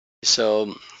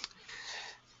So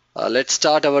let's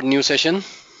start our new session.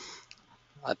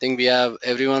 I think we have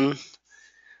everyone.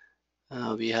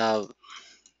 We have,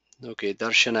 okay,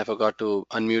 Darshan, I forgot to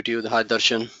unmute you. Hi,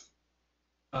 Darshan.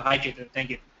 Hi, Chetan.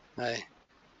 Thank you. Hi.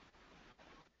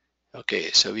 Okay,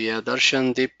 so we have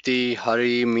Darshan, Deepti,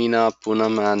 Hari, Meena,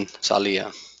 Poonam, and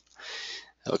Salia.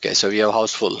 Okay, so we have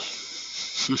house full.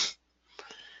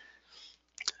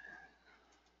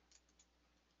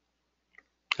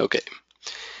 Okay,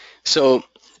 so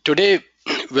today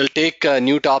we'll take a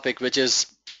new topic, which is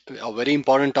a very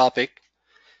important topic.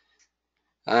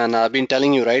 And I've been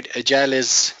telling you, right? Agile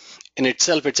is in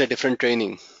itself, it's a different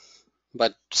training.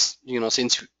 But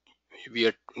since we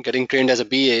are getting trained as a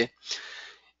BA,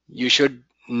 you should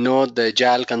know the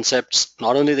agile concepts,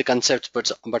 not only the concepts,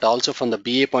 but also from the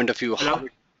BA point of view. Hello?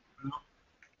 Hello?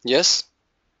 Yes?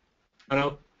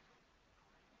 Hello?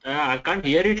 I can't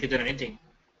hear you, Chetan, anything.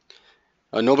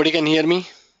 Nobody can hear me?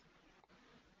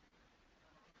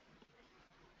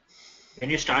 When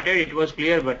you started, it was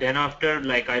clear, but then after,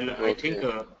 like, I think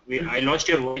Okay. I lost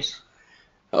your voice.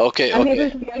 Okay, I'm okay.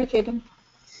 able to hear you, Chetan.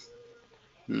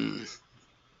 Hmm.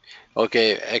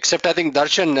 Okay, except I think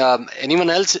Darshan, anyone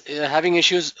else having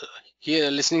issues here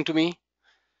listening to me?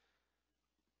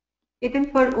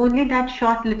 Chetan, for only that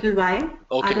short little while.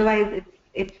 Okay, Otherwise,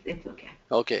 it's okay.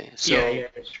 okay. Yeah, So, yeah,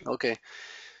 that's true. okay.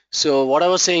 So what I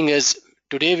was saying is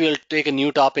today we'll take a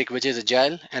new topic, which is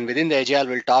agile, and within the agile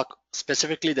we'll talk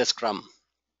specifically the Scrum.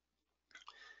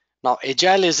 Now,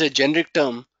 agile is a generic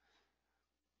term,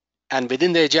 and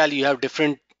within the agile you have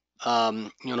different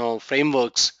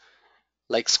frameworks.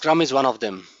 Like Scrum is one of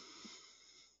them,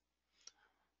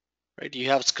 right? You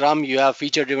have Scrum, you have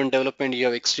feature driven development, you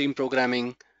have extreme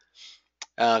programming,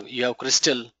 you have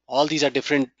Crystal. All these are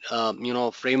different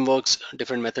frameworks,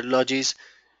 different methodologies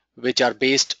which are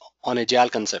based on agile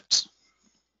concepts.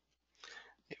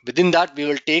 Within that we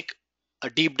will take a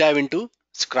deep dive into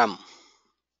Scrum.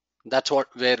 That's where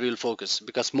we'll focus,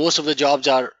 because most of the jobs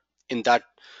are in that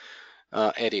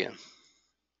area.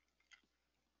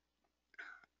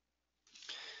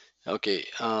 Okay,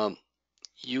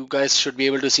 you guys should be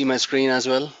able to see my screen as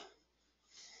well.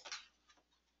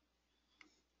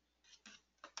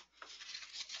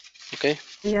 Okay.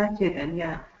 Yeah, Chetan,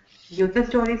 yeah. User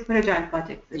stories for agile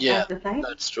projects. Is Yeah, that the site?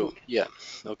 that's true. Okay. Yeah.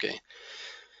 Okay.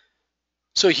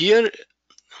 So here,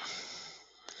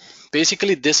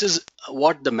 basically, this is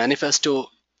what the manifesto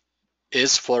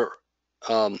is for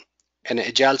um, an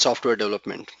agile software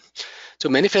development. So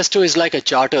manifesto is like a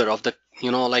charter of the,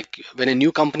 like when a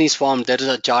new company is formed, there is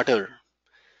a charter,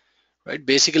 right?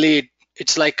 Basically,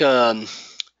 it's like the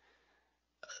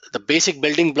basic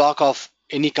building block of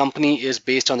any company is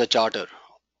based on the charter.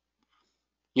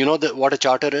 You know what a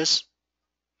charter is?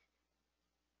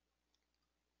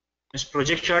 This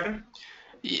project charter?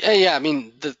 Yeah, yeah. I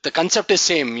mean, the concept is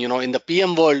same. In the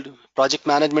PM world, project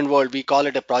management world, we call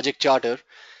it a project charter.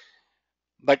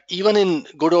 But even in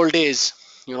good old days,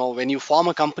 when you form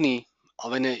a company, or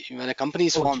when a company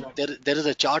is Oh, formed, charter. there is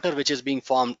a charter which is being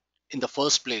formed in the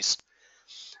first place.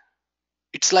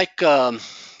 It's like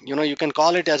you can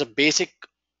call it as a basic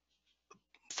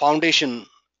foundation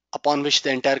upon which the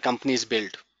entire company is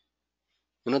built.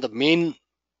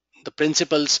 The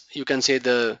principles, you can say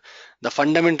the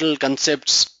fundamental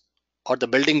concepts or the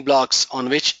building blocks on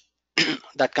which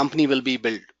that company will be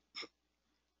built.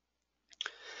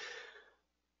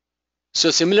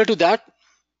 So similar to that,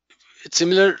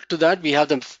 we have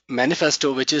the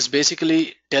manifesto, which is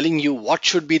basically telling you what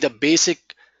should be the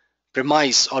basic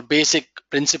premise or basic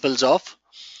principles of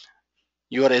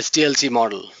your SDLC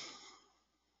model.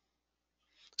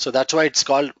 So that's why it's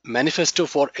called Manifesto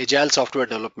for Agile Software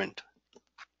Development.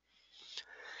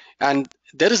 And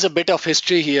there is a bit of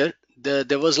history here.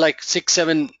 There was like 6,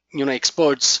 7,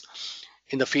 experts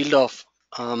in the field of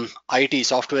IT,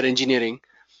 software engineering.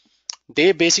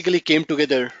 They basically came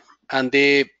together and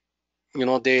they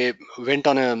went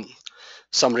on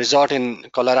some resort in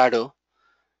Colorado,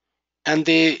 and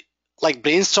they like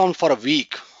brainstormed for a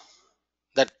week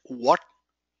that what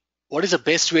is the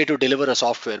best way to deliver a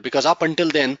software, because up until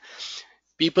then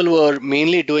people were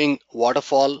mainly doing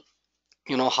waterfall,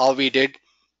 how we did,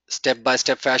 step by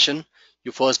step fashion.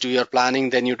 You first do your planning,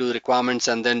 then you do requirements,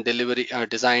 and then delivery,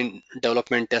 design,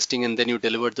 development, testing, and then you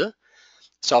deliver the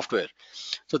software.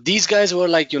 So these guys were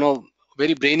like,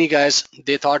 very brainy guys.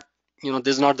 They thought,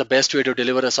 this is not the best way to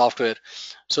deliver a software.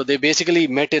 So they basically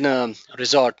met in a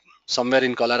resort somewhere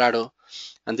in Colorado,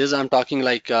 and this I'm talking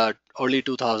like early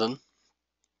 2000.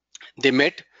 They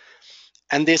met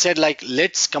and they said like,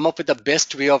 let's come up with the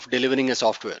best way of delivering a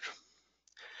software.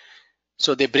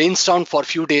 So they brainstormed for a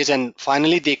few days and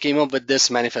finally they came up with this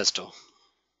manifesto.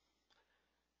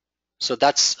 So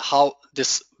that's how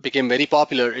this became very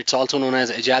popular. It's also known as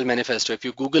Agile Manifesto. If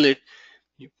you Google it,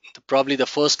 probably the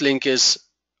first link is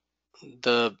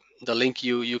the link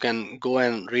you can go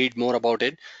and read more about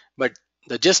it. But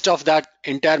the gist of that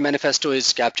entire manifesto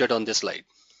is captured on this slide.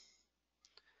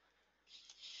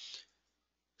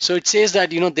 So it says that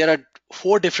there are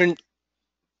 4 different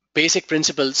basic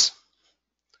principles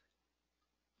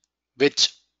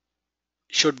which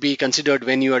should be considered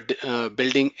when you are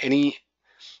building any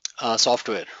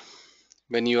software.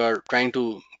 When you are trying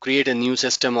to create a new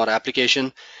system or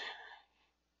application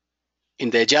in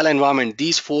the agile environment,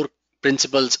 these 4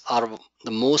 principles are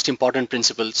the most important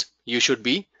principles you should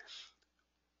be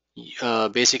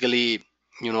basically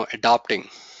adopting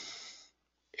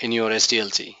in your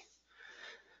SDLC.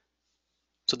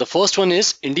 So the first one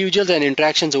is individuals and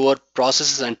interactions over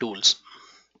processes and tools.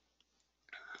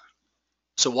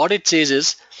 So what it says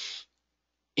is,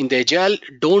 in the agile,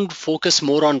 don't focus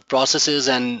more on processes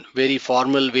and very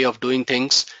formal way of doing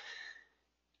things.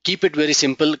 Keep it very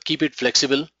simple, keep it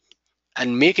flexible,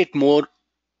 and make it more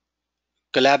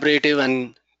collaborative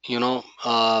and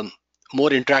more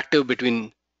interactive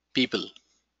between people.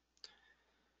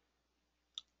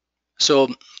 So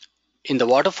in the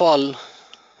waterfall,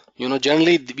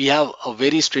 generally we have a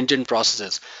very stringent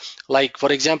processes. Like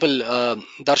for example,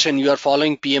 Darshan, you are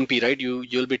following PMP, right?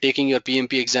 You'll be taking your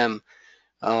PMP exam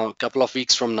a couple of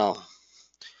weeks from now.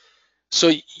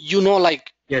 So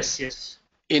like Yes.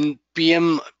 in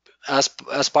PM, as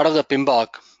part of the PMBOK,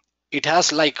 it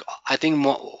has like I think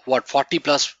what 40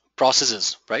 plus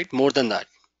processes, right? More than that,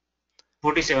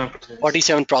 47%.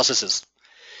 47 processes,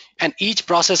 and each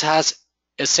process has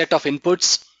a set of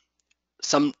inputs,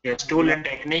 some Yes, tool and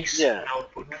techniques yeah and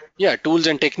output. tools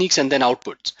and techniques, and then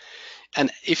outputs.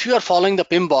 And if you are following the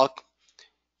PMBOK,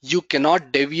 you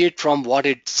cannot deviate from what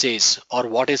it says or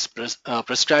what is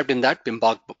prescribed in that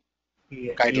PMBOK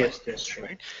Yeah, guideline, yes, that's true.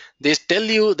 right? They tell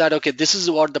you that okay, this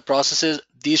is what the process is,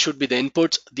 these should be the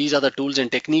inputs, these are the tools and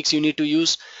techniques you need to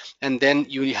use, and then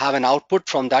you have an output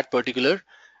from that particular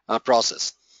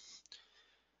process.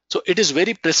 So it is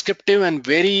very prescriptive and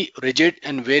very rigid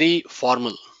and very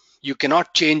formal. You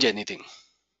cannot change anything,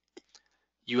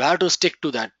 you have to stick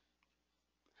to that.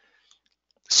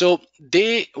 So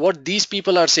what these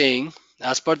people are saying,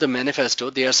 as per the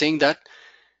manifesto, they are saying that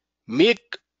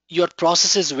make your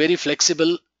processes very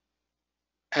flexible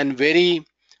and very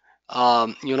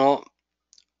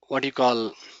what you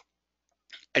call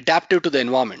adaptive to the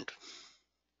environment.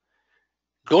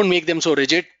 Don't make them so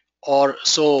rigid or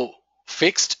so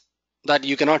fixed that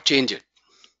you cannot change it,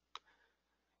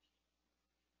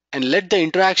 and let the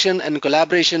interaction and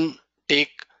collaboration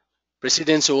take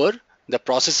precedence over the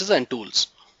processes and tools.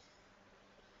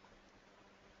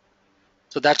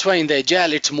 So that's why in the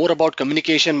agile it's more about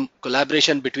communication,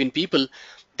 collaboration between people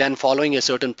than following a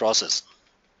certain process.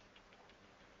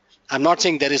 I'm not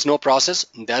saying there is no process,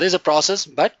 there is a process,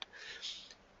 but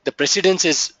the precedence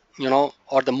is,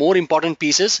 or the more important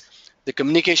piece is the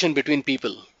communication between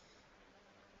people,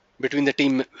 between the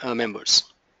team members.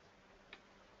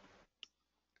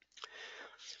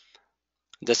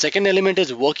 The second element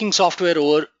is working software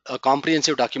over a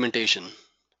comprehensive documentation.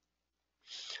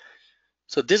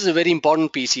 So this is a very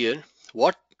important piece here.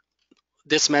 What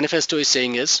this manifesto is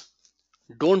saying is,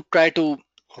 don't try to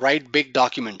write big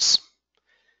documents,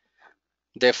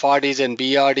 the FRDs and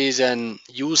BRDs and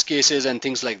use cases and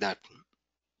things like that.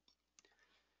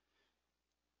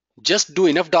 Just do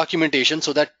enough documentation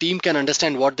so that team can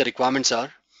understand what the requirements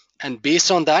are, and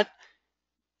based on that,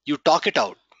 you talk it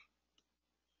out.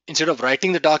 Instead of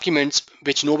writing the documents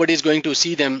which nobody is going to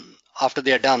see them after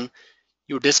they are done,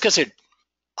 you discuss it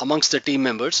amongst the team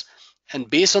members, and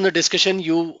based on the discussion,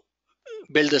 you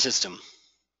build the system.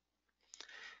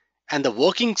 And the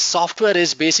working software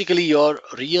is basically your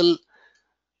real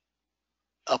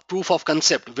proof of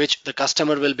concept, which the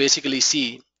customer will basically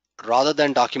see rather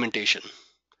than documentation.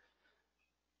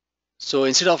 So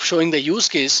instead of showing the use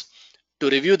case to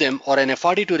review them or an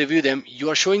FRD to review them, you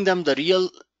are showing them the real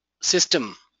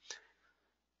system,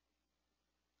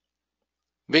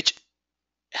 which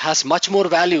has much more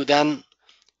value than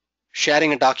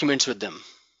sharing documents with them.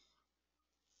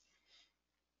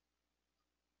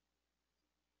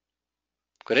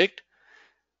 Correct?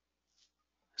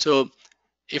 So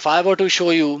if I were to show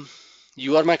you,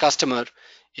 you are my customer,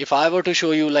 if I were to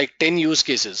show you like 10 use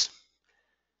cases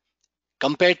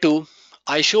compared to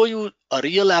I show you a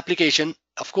real application,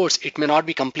 of course it may not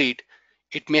be complete,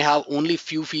 it may have only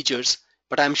few features,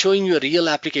 but I'm showing you a real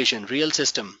application, real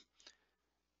system.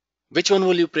 Which one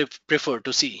will you prefer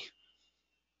to see?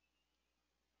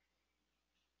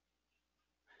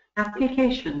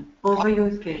 Application over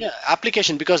use case. Yeah,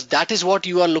 application, because that is what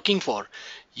you are looking for.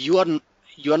 You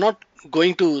are not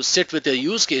going to sit with the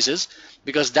use cases,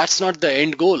 because that's not the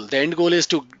end goal. The end goal is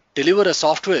to deliver a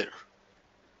software.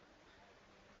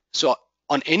 So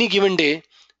on any given day,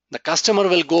 the customer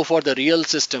will go for the real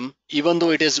system, even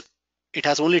though it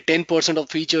has only 10% of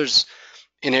features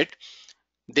in it.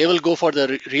 They will go for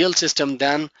the real system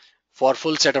than for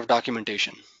full set of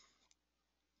documentation,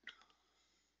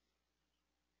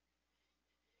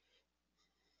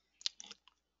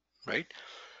 right?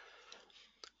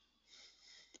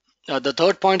 The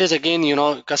third point is,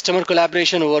 again, customer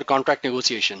collaboration over contract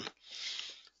negotiation.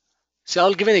 So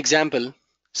I'll give an example.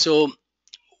 So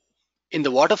in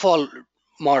the waterfall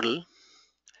model,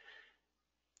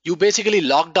 you basically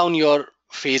lock down your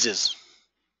phases.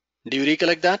 Do you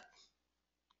recollect that?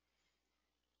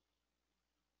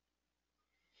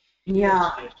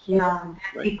 Yeah, Yes. yeah,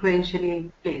 Right.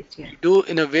 sequentially placed, yes. You do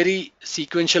in a very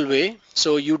sequential way.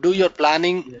 So you do your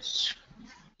planning, Yes.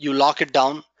 you lock it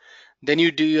down. Then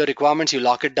you do your requirements, you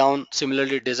lock it down.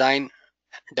 Similarly, design,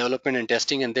 development, and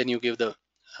testing, and then you give the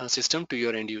system to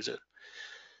your end user.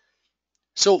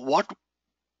 So what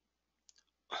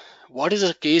is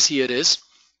the case here is,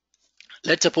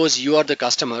 let's suppose you are the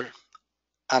customer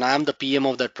and I am the PM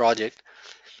of that project,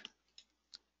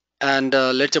 and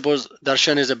let's suppose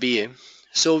Darshan is a BA.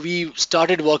 So we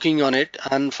started working on it,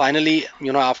 and finally,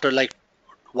 after like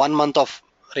 1 month of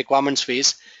requirements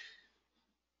phase,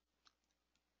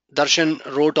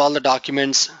 Darshan wrote all the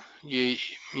documents. He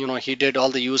did all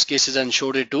the use cases and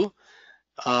showed it to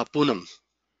Poonam,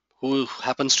 who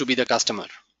happens to be the customer.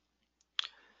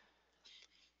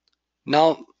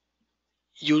 Now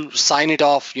you sign it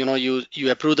off,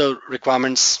 you approve the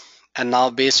requirements, and now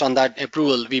based on that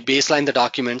approval, we baseline the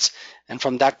documents, and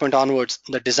from that point onwards,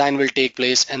 the design will take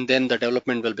place, and then the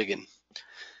development will begin.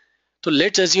 So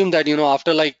let's assume that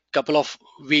after like couple of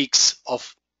weeks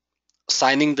of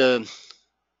signing the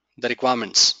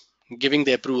requirements, giving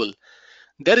the approval,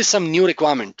 there is some new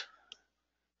requirement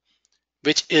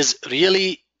which is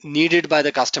really needed by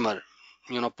the customer.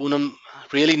 Poonam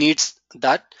really needs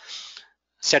that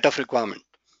set of requirement,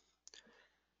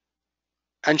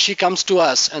 and she comes to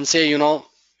us and say,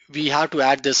 we have to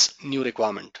add this new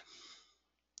requirement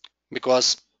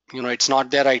because it's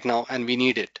not there right now and we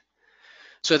need it.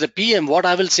 So as a PM, what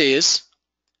I will say is,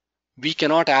 we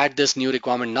cannot add this new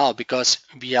requirement now because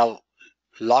we have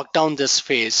locked down this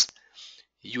phase.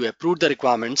 You approved the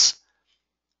requirements,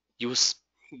 you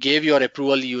gave your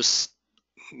approval,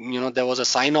 there was a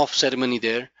sign off ceremony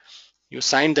there, you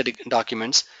signed the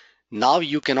documents. Now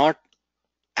you cannot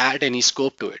add any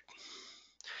scope to it.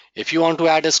 If you want to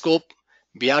add a scope,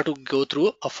 we have to go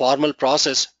through a formal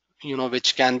process,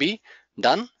 which can be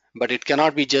done, but it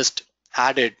cannot be just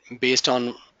added based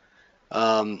on,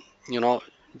 um, you know,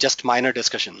 just minor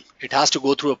discussion. It has to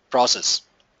go through a process.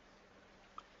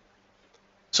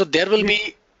 So there will Yes.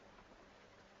 be,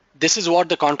 this is what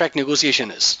the contract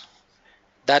negotiation is.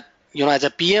 That, as a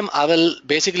PM, I will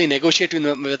basically negotiate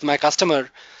with my customer,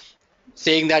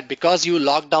 saying that because you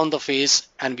locked down the phase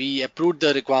and we approved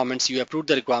the requirements, you approved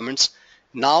the requirements.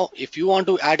 Now, if you want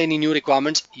to add any new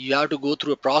requirements, you have to go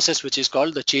through a process which is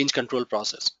called the change control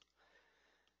process.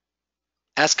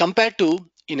 As compared to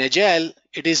in Agile,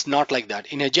 it is not like that.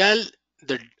 In Agile,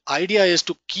 the idea is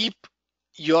to keep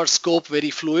your scope very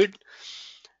fluid,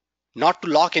 not to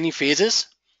lock any phases.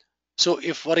 So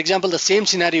if, for example, the same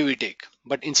scenario we take,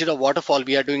 but instead of waterfall,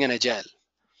 we are doing an Agile.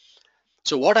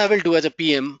 So what I will do as a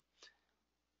PM,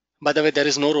 by the way, there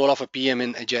is no role of a PM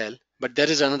in Agile, but there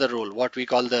is another role, what we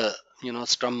call the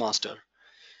Scrum Master.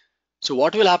 So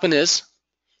what will happen is,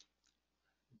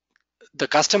 the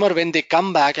customer, when they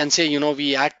come back and say,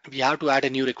 we have to add a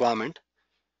new requirement,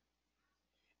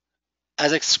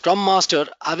 as a Scrum Master,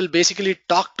 I will basically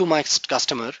talk to my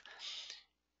customer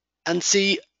and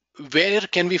see where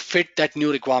can we fit that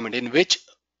new requirement, in which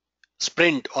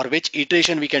sprint or which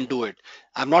iteration we can do it.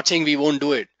 I'm not saying we won't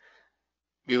do it.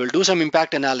 We will do some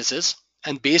impact analysis,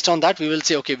 and based on that we will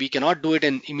say, okay, we cannot do it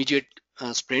in immediate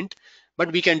sprint,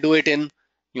 but we can do it in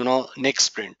next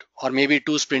sprint, or maybe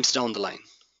 2 sprints down the line.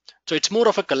 So it's more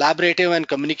of a collaborative and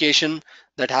communication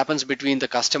that happens between the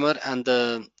customer and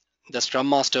the Scrum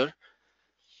Master,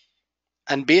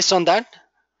 and based on that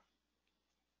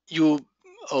you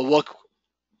work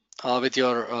with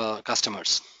your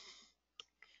customers.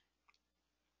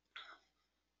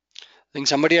 I think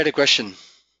somebody had a question.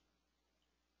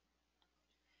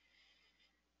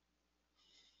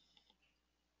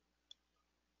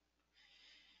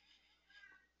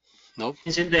 No?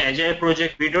 Is in the Agile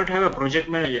project, we don't have a project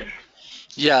manager.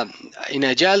 Yeah, in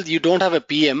Agile you don't have a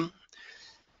PM.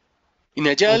 In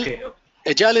Agile, Okay.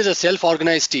 Agile is a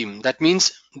self-organized team. That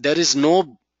means there is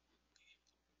no,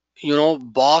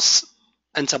 boss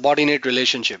and subordinate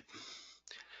relationship.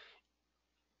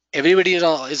 Everybody is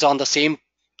on the same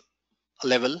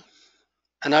level,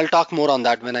 and I'll talk more on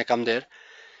that when I come there.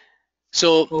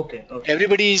 So Okay. Okay.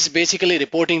 everybody is basically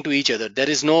reporting to each other. There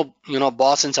is no,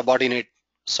 boss and subordinate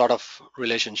sort of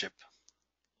relationship.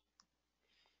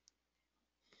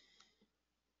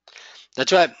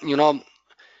 That's why,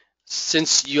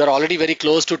 since you are already very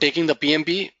close to taking the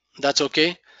PMP, that's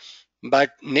okay.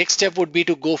 But next step would be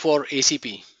to go for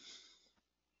ACP.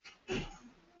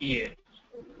 Yeah.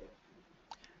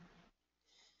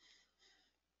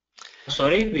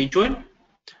 Sorry, which one?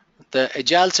 The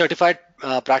Agile Certified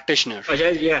Practitioner,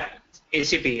 Agile, yeah.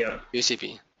 ACP, yeah.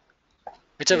 ACP.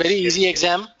 It's a very Yes, easy yes, yes.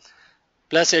 exam.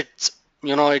 Plus, it's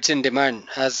in demand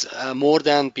as more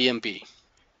than PMP.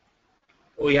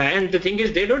 Oh, yeah. And the thing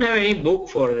is, they don't have any book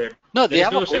for that. No, There they is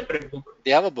have a no book. separate book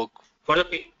They have a book. for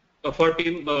the for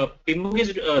PMBOK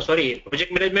is sorry,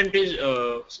 project management is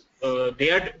they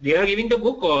are giving the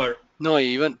book or No,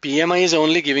 even PMI is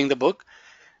only giving the book.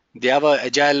 They have a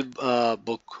Agile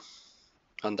book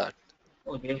on that.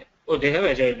 they have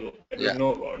agile book. I Yeah. don't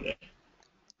know about that.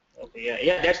 Okay, yeah,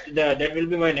 yeah. That will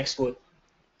be my next goal.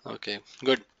 Okay.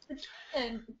 Good.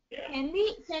 And Yeah.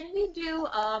 can we do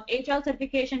HR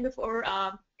certification before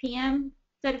PM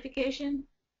certification?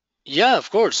 Yeah, of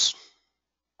course.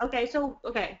 Okay, so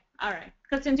okay, all right.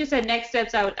 Because since you said next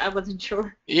steps, I wasn't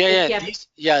sure Yeah, if yeah. you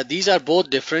have to. These are both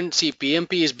different. See,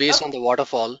 PMP is based Okay, on the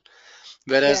waterfall,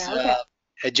 whereas yeah, okay,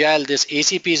 Agile, this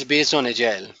ACP is based on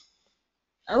Agile.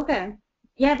 okay,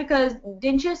 yeah. Because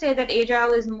didn't you say that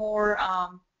Agile is more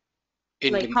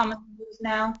In like dem- common use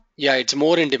now? yeah, it's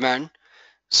more in demand.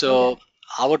 Okay, So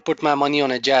I would put my money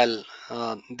on Agile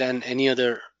than any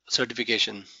other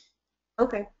certification.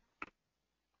 okay,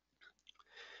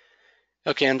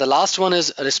 Okay, and the last one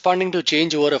is responding to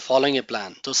change over following a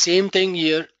plan. So same thing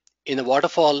here in the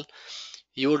waterfall,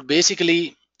 you would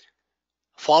basically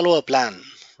follow a plan,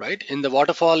 right? In the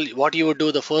waterfall, what you would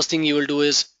do, the first thing you will do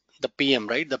is the PM,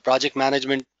 right? The project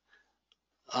management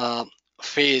uh,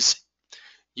 phase.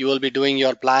 You will be doing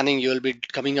your planning, you will be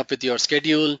coming up with your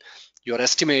schedule, your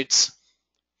estimates,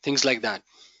 things like that.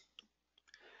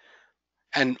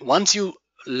 And once you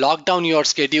lock down your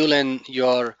schedule and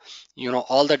your,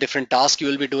 all the different tasks you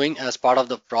will be doing as part of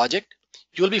the project,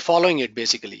 you will be following it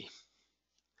basically.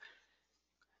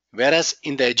 Whereas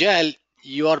in the agile,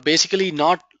 you are basically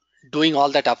not doing all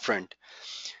that upfront.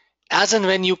 As and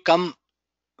when you come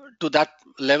to that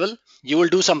level, you will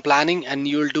do some planning and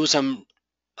you will do some,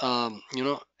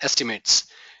 estimates.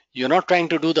 You're not trying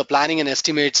to do the planning and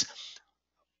estimates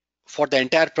for the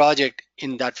entire project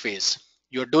in that phase.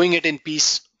 You're doing it in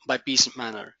piece by piece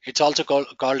manner. It's also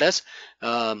called as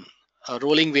a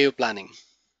rolling wave planning,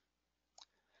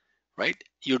 right?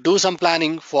 You do some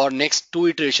planning for next two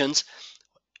iterations,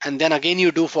 and then again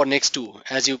you do for next two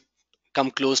as you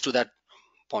come close to that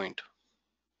point.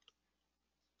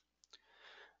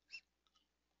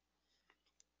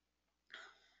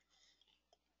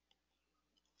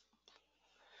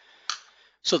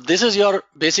 So this is your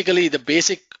basically the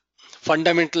basic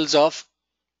fundamentals of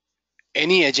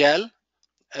any agile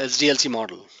SDLC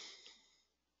model.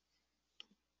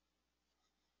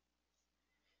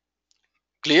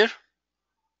 Clear?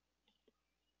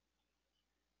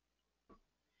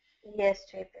 yes,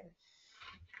 Chetan.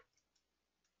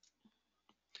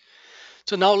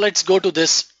 So now let's go to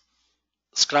this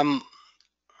Scrum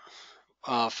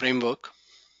framework.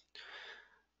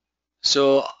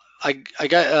 So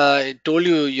I told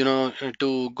you,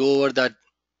 to go over that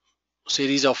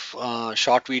series of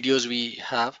short videos we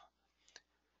have.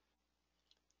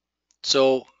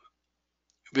 So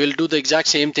we'll do the exact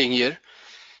same thing here.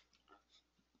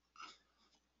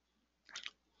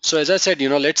 So as I said,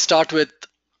 let's start with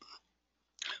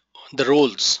the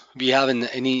roles we have in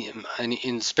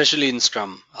especially in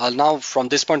Scrum. I'll now from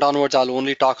this point onwards, I'll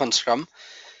only talk on Scrum.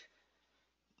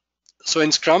 So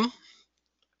in Scrum,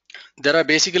 there are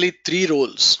basically three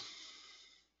roles,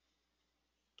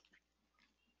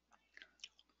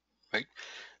 right?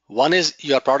 One is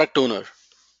your product owner,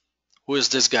 who is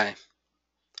this guy.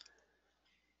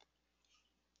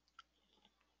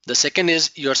 The second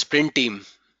is your sprint team,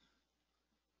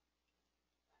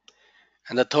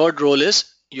 and the third role is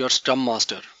your Scrum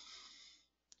master,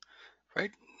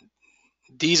 right?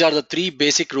 These are the three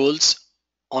basic roles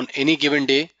on any given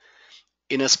day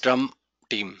in a Scrum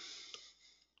team.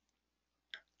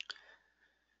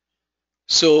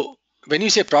 So when you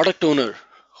say product owner,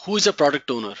 who is a product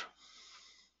owner?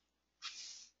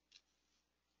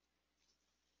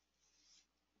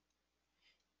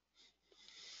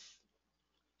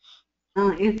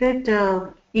 is it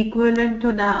equivalent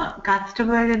to the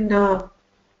customer in the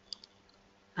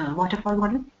waterfall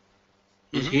model?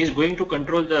 He is going to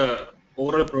control the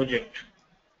overall project.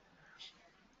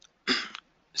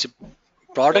 So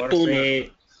product Or owner,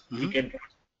 say he can.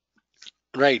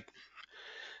 right?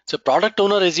 So product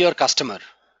owner is your customer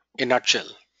in nutshell,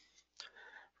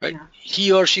 right? Yeah.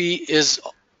 He or she is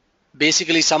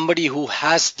basically somebody who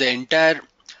has the entire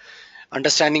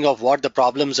understanding of what the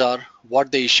problems are,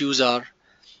 what the issues are,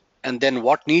 and then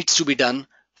what needs to be done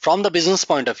from the business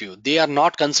point of view. They are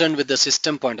not concerned with the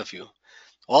system point of view.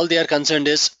 All they are concerned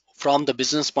is from the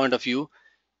business point of view,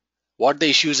 what the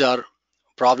issues are,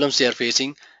 problems they are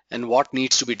facing, and what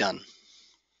needs to be done.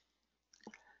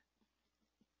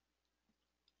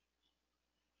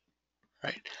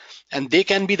 Right? And they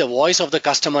can be the voice of the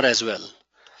customer as well.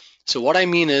 So what I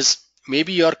mean is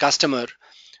maybe your customer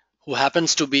who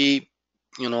happens to be,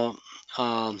 you know,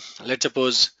 let's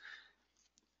suppose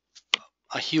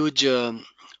a huge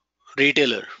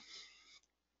retailer,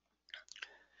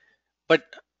 but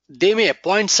they may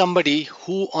appoint somebody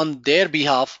who on their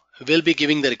behalf will be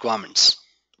giving the requirements.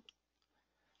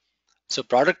 So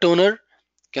product owner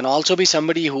can also be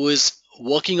somebody who is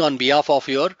working on behalf of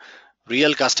your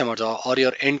real customers or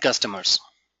your end customers.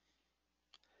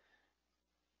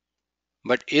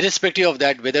 But irrespective of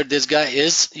that, whether this guy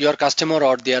is your customer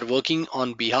or they are working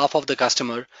on behalf of the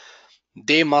customer,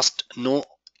 they must know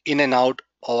in and out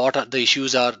what are the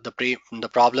issues are, the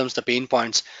problems, the pain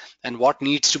points, and what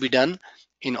needs to be done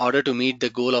in order to meet the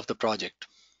goal of the project.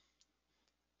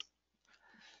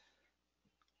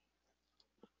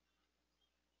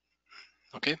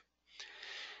 Okay.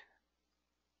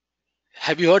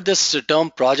 Have you heard this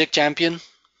term project champion?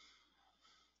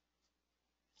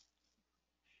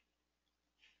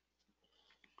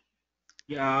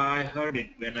 Yeah, I heard it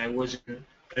when I was in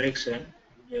Ericsson.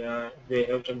 Yeah, they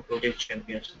have some project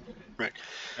champions. Right.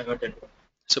 I heard that one.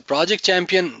 So project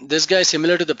champion, this guy is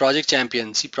similar to the project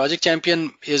champion. See, project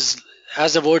champion is,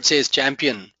 as the word says,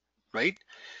 champion, right?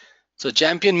 So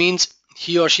champion means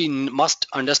he or she must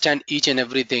understand each and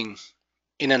everything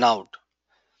in and out.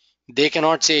 They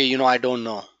cannot say, I don't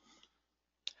know.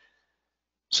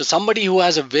 So somebody who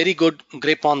has a very good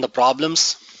grip on the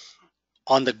problems,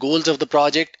 on the goals of the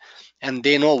project, and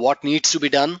they know what needs to be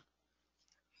done,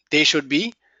 they should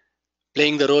be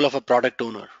playing the role of a product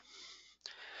owner.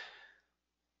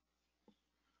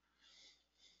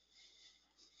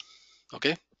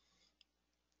 Okay.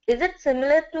 Is it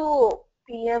similar to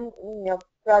PM,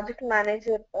 project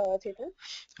manager, Chetan?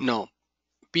 No.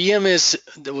 PM is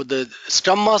the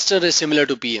Scrum Master is similar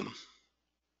to PM.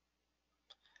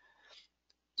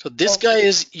 So this guy Okay.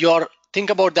 is your, think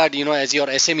about that, as your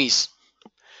SMEs.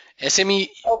 SME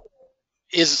Okay.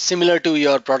 is similar to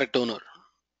your product owner,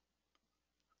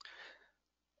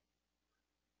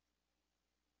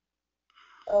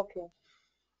 Okay.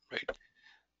 right?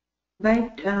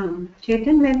 But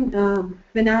Chetan,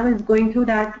 when I was going through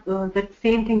that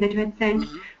same thing that you had sent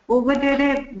Mhm. over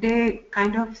there, they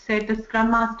kind of said the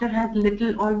Scrum Master has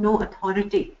little or no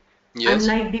authority, Yes,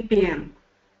 unlike the PM,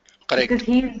 because correct,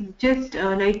 he's just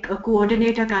like a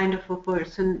coordinator kind of a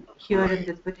person here in right,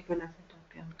 this particular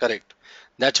setup. Yeah. correct.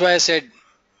 That's why I said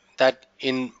that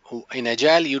in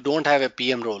Agile you don't have a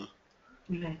PM role.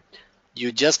 Right.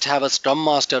 You just have a Scrum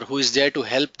Master who is there to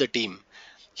help the team.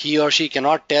 He or she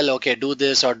cannot tell, okay, do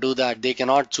this or do that. They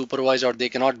cannot supervise or they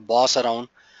cannot boss around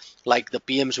like the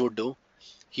PMs would do.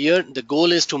 Here, the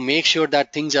goal is to make sure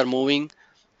that things are moving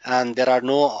and there are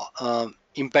no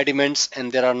impediments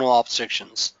and there are no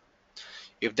obstructions.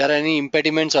 If there are any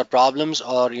impediments or problems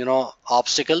or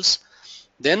obstacles,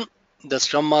 then the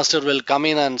Scrum Master will come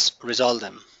in and resolve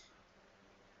them.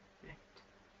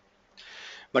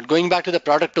 But going back to the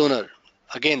product owner,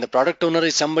 again, the product owner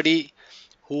is somebody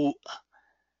who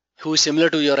who is similar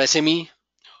to your SME,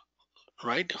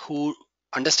 right? Who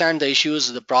understand the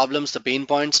issues, the problems, the pain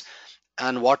points,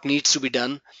 and what needs to be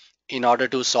done in order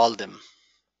to solve them.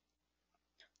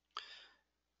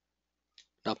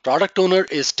 Now, product owner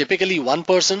is typically one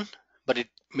person, but it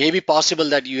may be possible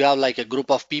that you have like a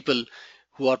group of people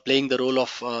who are playing the role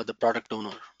of the product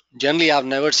owner. Generally, I've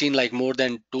never seen like more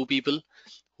than two people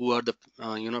who are the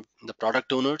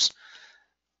product owners.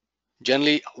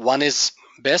 Generally, one is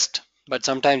best, but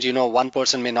sometimes one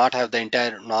person may not have the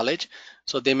entire knowledge,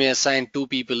 so they may assign two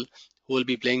people who will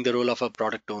be playing the role of a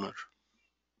product owner.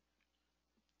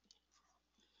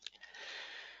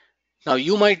 Now,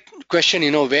 you might question,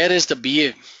 where is the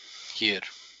BA here?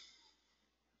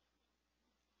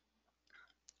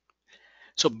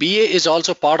 So BA is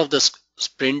also part of the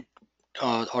sprint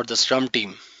or the Scrum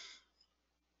team.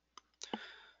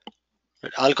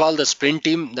 I'll call the sprint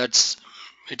team, that's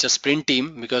it's a sprint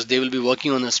team because they will be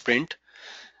working on a sprint.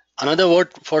 Another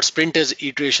word for sprint is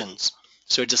iterations.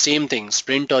 So it's the same thing,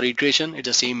 sprint or iteration, it's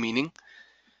the same meaning.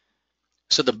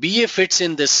 So the BA fits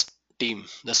in this team,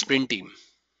 the sprint team.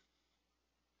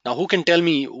 Now who can tell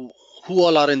me who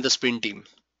all are in the sprint team?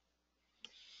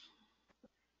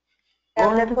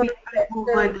 All the Developers, people who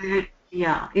were testers, there,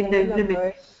 yeah, in the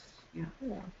implementation. developers.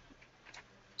 Yeah.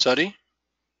 Sorry?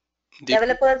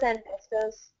 Developers and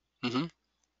testers. Mm-hmm.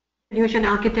 Solution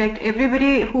architect,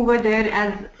 everybody who were there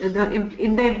as in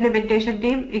the implementation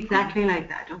team, exactly like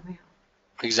that over here.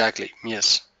 Exactly,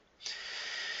 yes.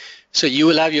 So you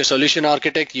will have your solution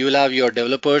architect, you will have your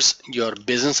developers, your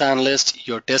business analyst,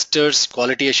 your testers,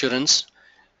 quality assurance,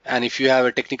 and if you have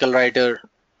a technical writer,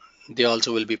 they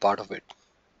also will be part of it,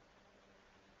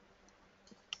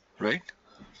 right?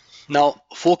 Now,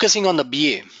 focusing on the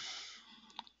BA,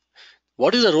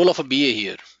 what is the role of a BA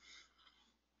here?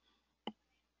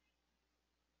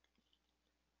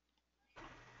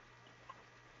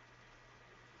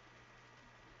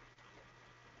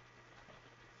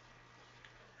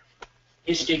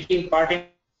 Is taking part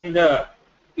in the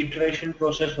iteration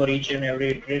process for each and every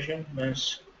iteration,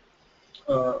 means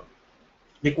uh,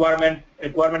 requirement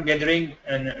gathering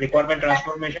and requirement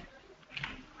transformation.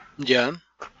 Yeah,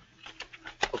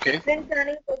 okay. Sprint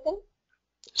planning person.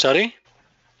 Sorry?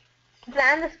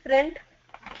 Plan the sprint.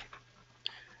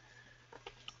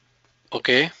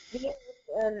 Okay. He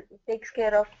takes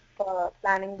care of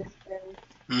planning the sprint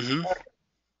Mm-hmm. or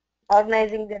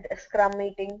organizing the Scrum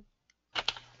meeting.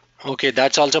 Okay,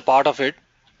 that's also part of it.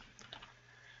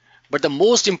 But the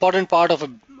most important part for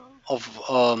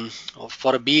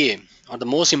a BA, or the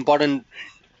most important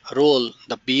role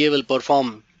the BA will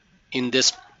perform in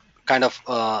this kind of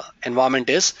environment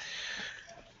is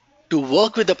to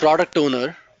work with the product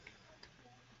owner,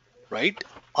 right,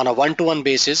 on a one-to-one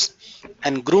basis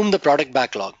and groom the product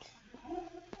backlog.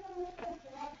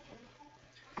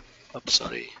 Oops,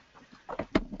 sorry.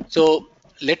 So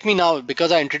let me now,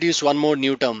 because I introduced one more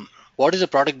new term, what is a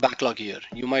product backlog here?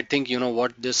 You might think you know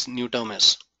what this new term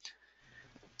is.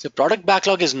 So product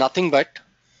backlog is nothing but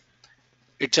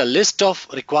it's a list of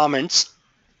requirements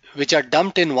which are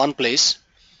dumped in one place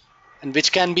and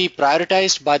which can be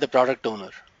prioritized by the product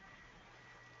owner.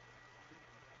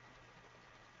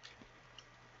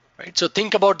 Right. So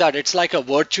think about that. It's like a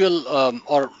virtual,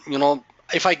 or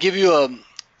if I give you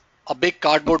a big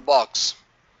cardboard box,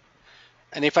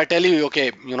 and if I tell you,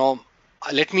 okay,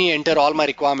 let me enter all my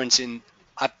requirements in.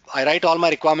 I write all my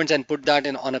requirements and put that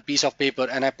in on a piece of paper,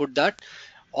 and I put that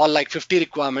all like 50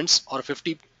 requirements or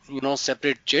 50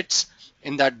 separate chits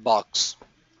in that box.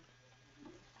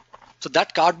 So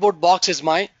that cardboard box is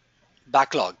my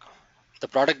backlog, the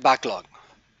product backlog,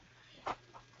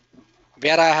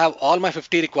 where I have all my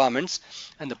 50 requirements,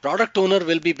 and the product owner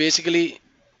will be basically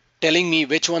telling me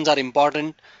which ones are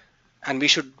important and we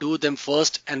should do them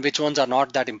first and which ones are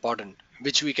not that important,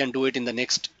 which we can do it in the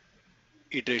next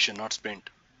iteration, not sprint.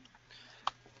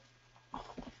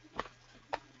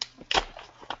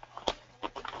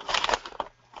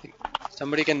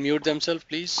 Somebody can mute themselves,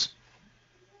 please.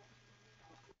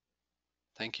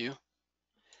 Thank you.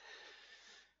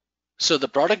 So the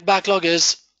product backlog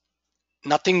is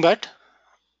nothing but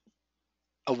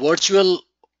a virtual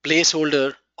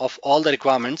placeholder of all the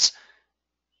requirements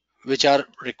which are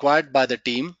required by the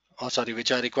team, or sorry,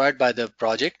 which are required by the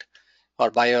project or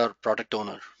by your product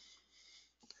owner.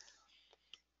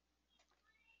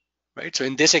 Right. So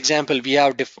in this example, we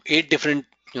have 8 different,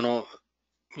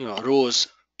 rows.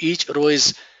 Each row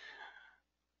is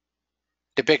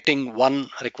depicting one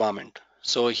requirement.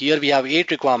 So here we have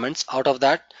 8 requirements. Out of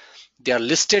that, they are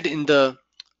listed in the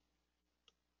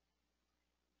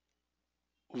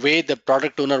way the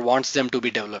product owner wants them to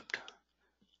be developed.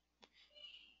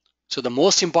 So the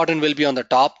most important will be on the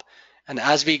top, and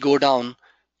as we go down,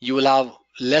 you will have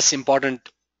less important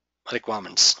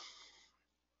requirements.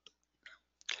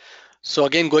 So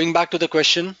again, going back to the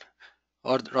question,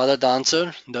 or rather the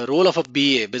answer, the role of a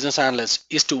BA, business analyst,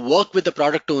 is to work with the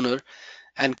product owner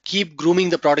and keep grooming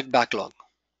the product backlog.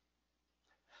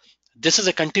 This is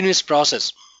a continuous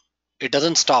process. It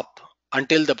doesn't stop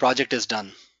until the project is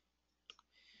done.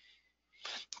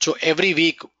 So every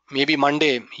week, maybe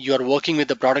Monday, you are working with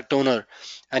the product owner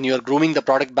and you are grooming the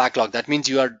product backlog. That means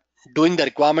you are doing the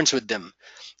requirements with them.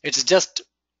 It's just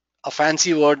a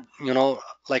fancy word,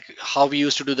 like how we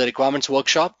used to do the requirements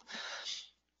workshop,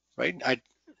 right? I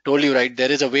told you, right?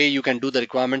 There is a way you can do the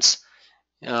requirements.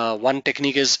 One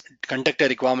technique is conduct a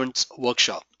requirements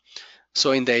workshop.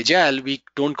 So in the Agile, we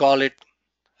don't call it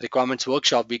requirements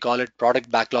workshop, we call it product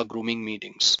backlog grooming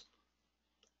meetings.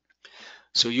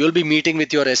 So you'll be meeting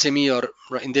with your SME,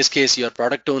 or in this case your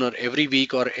product owner, every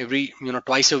week or every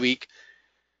twice a week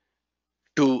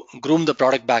to groom the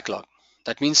product backlog.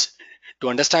 That means to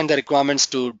understand the requirements,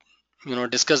 to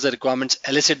discuss the requirements,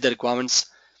 elicit the requirements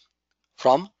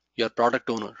from your product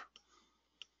owner.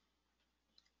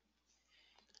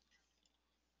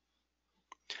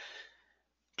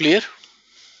 Clear?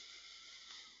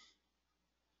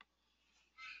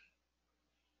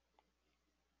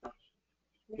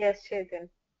 Yes, Chetan.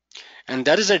 And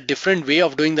that is a different way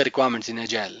of doing the requirements in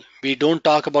Agile. We don't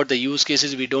talk about the use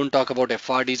cases, we don't talk about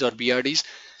FRDs or BRDs,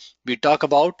 we talk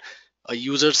about a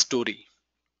user story.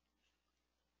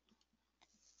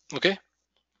 Okay?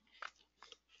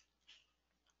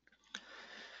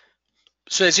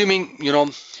 So assuming,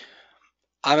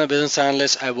 I'm a business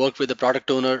analyst, I work with the product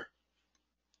owner,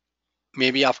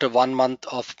 maybe after 1 month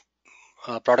of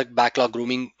product backlog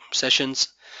grooming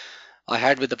sessions I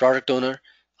had with the product owner,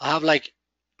 I have like,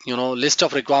 list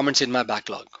of requirements in my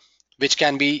backlog, which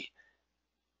can be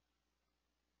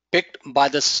picked by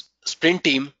the sprint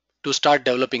team to start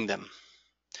developing them,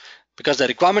 because the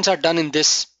requirements are done in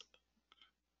this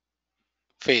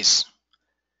phase,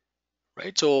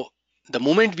 right? So the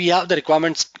moment we have the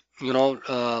requirements,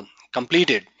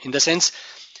 completed, in the sense,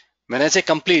 when I say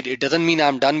complete, it doesn't mean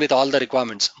I'm done with all the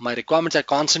requirements. My requirements are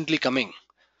constantly coming,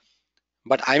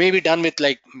 but I may be done with,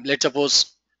 like, let's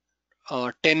suppose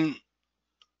 10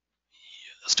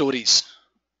 stories.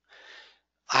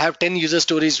 I have 10 user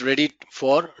stories ready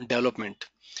for development.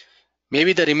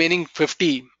 Maybe the remaining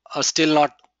 50 are still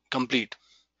not complete.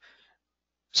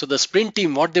 So the sprint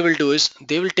team, what they will do is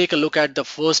they will take a look at the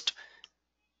first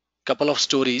couple of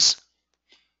stories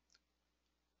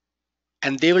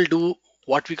and they will do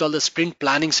what we call the sprint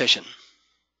planning session,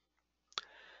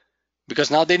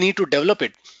 because now they need to develop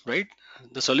it, right?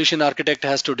 The solution architect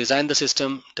has to design the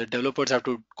system, the developers have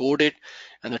to code it,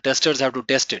 and the testers have to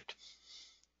test it.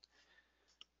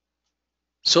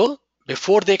 So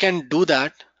before they can do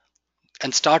that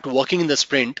and start working in the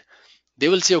sprint, they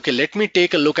will say, okay, let me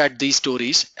take a look at these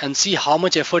stories and see how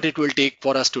much effort it will take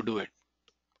for us to do it.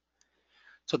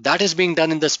 So that is being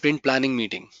done in the sprint planning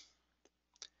meeting.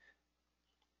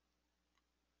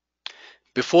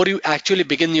 Before you actually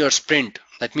begin your sprint,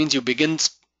 that means you begin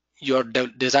your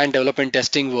design, development,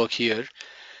 testing work here,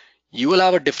 you will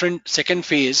have a different second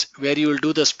phase where you will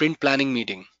do the sprint planning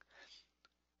meeting,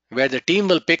 where the team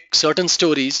will pick certain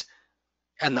stories,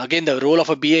 and again the role of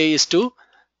a BA is to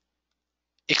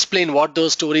explain what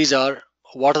those stories are,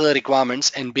 what are the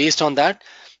requirements, and based on that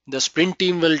the sprint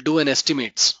team will do an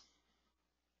estimates.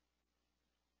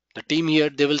 The team here,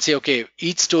 they will say, okay,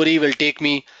 each story will take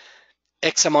me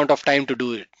X amount of time to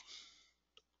do it.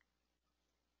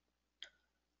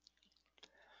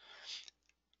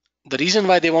 The reason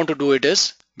why they want to do it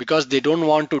is because they don't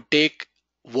want to take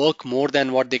work more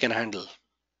than what they can handle.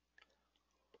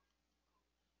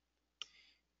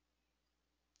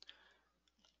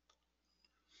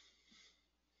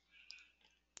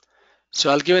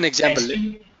 So I'll give an example.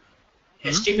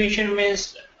 Estimation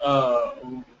means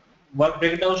work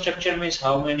breakdown structure means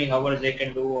how many hours they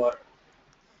can do, or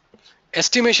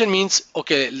Estimation means,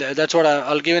 okay, that's what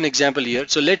I'll give an example here.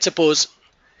 So let's suppose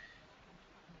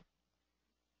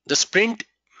the sprint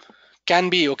can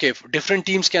be, okay, different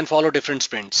teams can follow different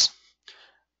sprints.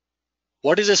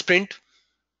 What is a sprint?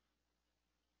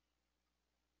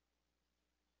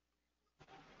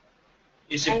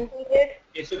 it's a Time period.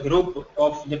 it's a group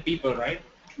of the people, right?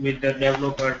 With the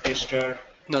developer, tester.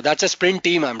 No, that's a sprint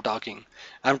team I'm talking.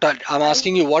 I'm Time.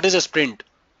 asking you, what is a sprint?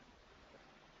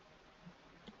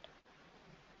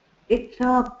 It's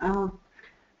a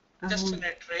Just an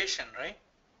iteration, right?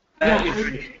 yeah,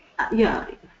 Iteration. yeah,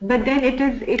 but then it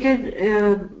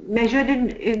is measured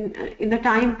in the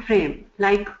time frame.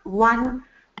 Like one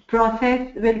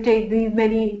process will take these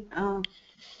many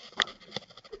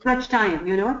much time,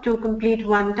 to complete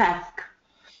one task.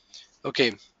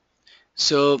 Okay,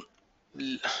 so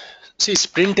see,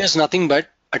 sprint is nothing but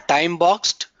a time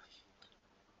boxed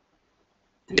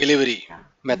delivery Yeah.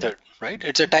 method, right?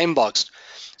 It's a time boxed.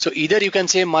 So either you can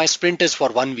say my sprint is for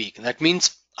 1 week. That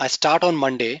means I start on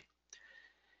Monday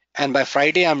and by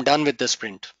Friday I'm done with the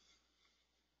sprint.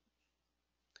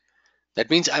 That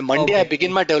means Monday I Okay.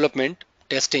 begin my development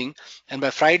testing, and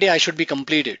by Friday I should be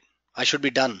completed. I should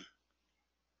be done.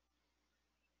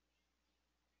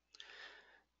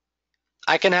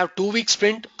 I can have 2 week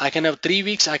sprint, I can have 3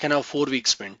 weeks, I can have 4 week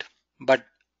sprint, but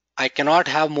I cannot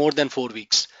have more than 4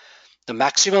 weeks. The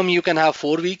maximum you can have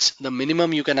 4 weeks, the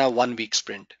minimum you can have 1 week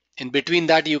sprint. In between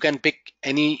that, you can pick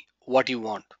any what you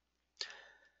want.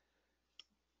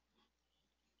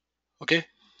 Okay.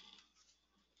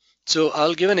 So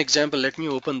I'll give an example. Let me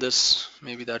open this.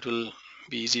 Maybe that will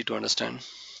be easy to understand.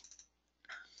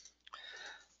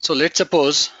 So let's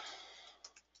suppose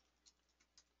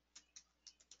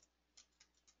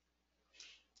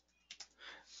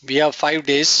we have 5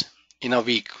 days in a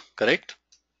week, correct?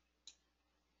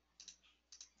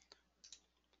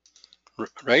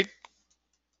 Right?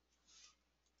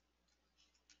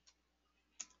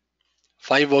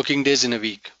 5 working days in a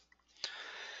week.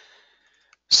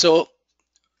 So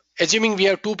assuming we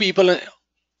have two people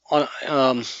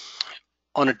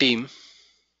on a team,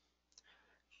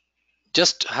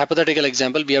 just hypothetical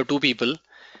example, we have two people.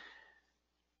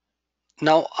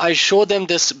 Now I show them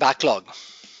this backlog.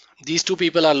 These two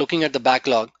people are looking at the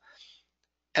backlog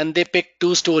and they pick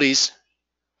two stories.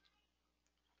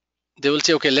 They will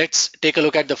say, okay, let's take a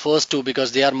look at the first two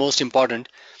because they are most important,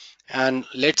 and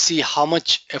let's see how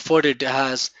much effort it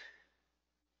has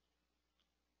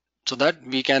so that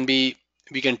we can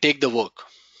take the work.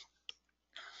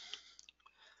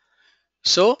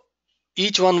 So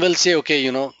each one will say,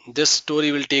 okay, this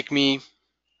story will take me,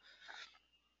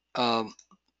 um,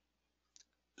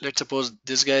 let's suppose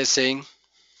this guy is saying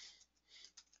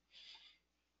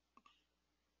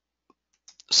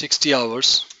 60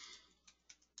 hours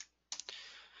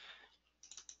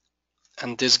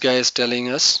and this guy is telling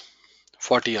us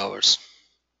 40 hours,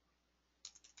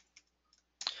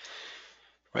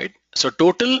 right? So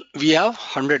total we have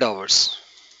 100 hours,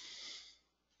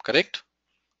 correct?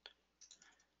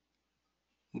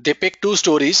 They pick two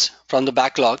stories from the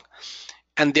backlog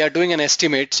and they are doing an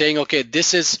estimate saying, okay,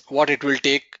 this is what it will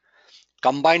take,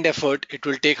 combined effort, it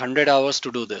will take 100 hours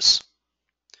to do this.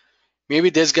 Maybe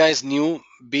this guy is new,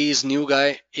 B is new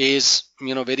guy, A is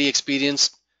very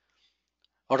experienced,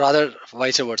 or rather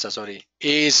vice versa, sorry.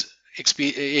 A is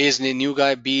a new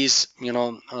guy, B is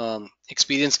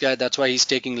experienced guy, that's why he's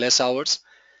taking less hours.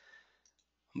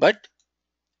 But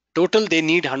total they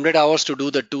need 100 hours to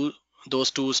do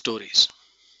those two stories.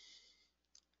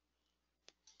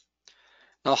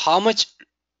 Now how much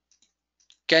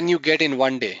can you get in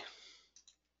one day?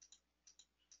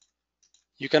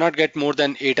 You cannot get more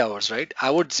than 8 hours, right?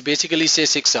 I would basically say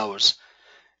 6 hours.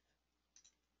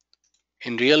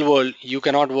 In real world, you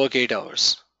cannot work 8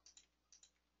 hours,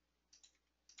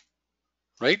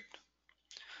 right?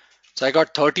 So I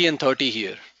got 30 and 30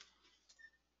 here.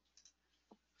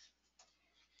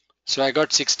 So I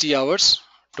got 60 hours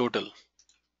total.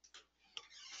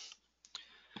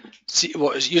 See,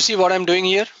 you see what I'm doing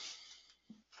here?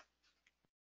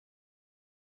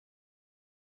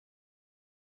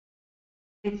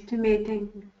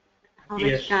 Estimating how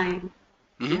much Yes. time.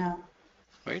 Mhm. Yeah.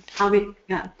 Right? How it,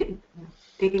 yeah,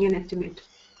 taking an estimate.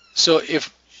 So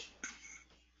if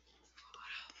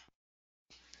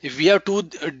we have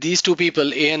these two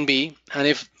people, A and B, and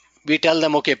if we tell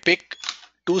them, okay, pick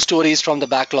two stories from the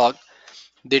backlog,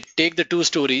 they take the two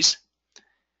stories,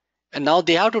 and now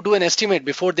they have to do an estimate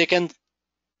before they can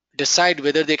decide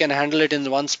whether they can handle it in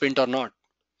one sprint or not.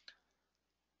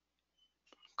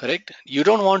 Correct? You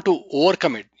don't want to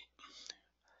overcommit.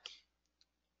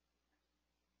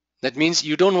 That means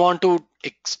you don't want to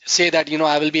say that,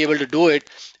 I will be able to do it,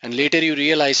 and later you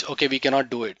realize, okay, we cannot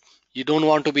do it. You don't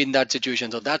want to be in that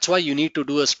situation. So that's why you need to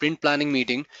do a sprint planning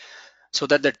meeting so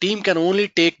that the team can only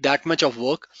take that much of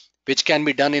work which can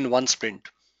be done in one sprint.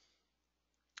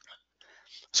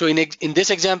 So in this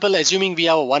example, assuming we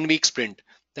have a 1 week sprint,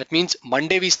 that means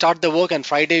Monday we start the work and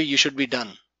Friday you should be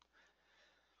done.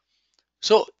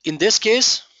 So in this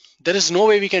case, there is no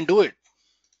way we can do it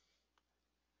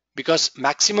because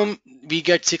maximum we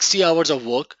get 60 hours of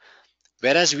work,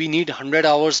 whereas we need 100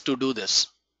 hours to do this.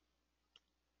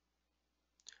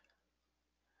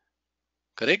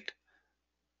 Correct?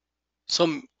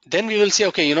 So then we will say,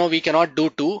 okay, we cannot do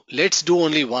two, let's do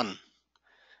only one.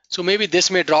 So maybe this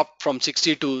may drop from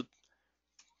 60 to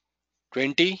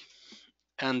 20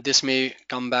 and this may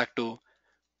come back to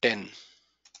 10.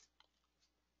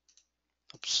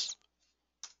 Oops.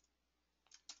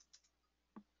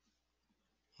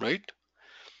 Right?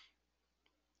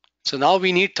 So now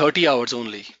we need 30 hours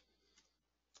only.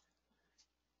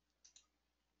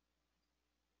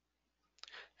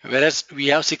 Whereas we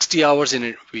have 60 hours in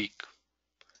a week.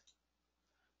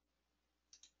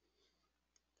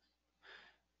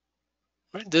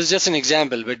 Right? This is just an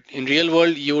example, but in real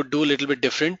world you would do a little bit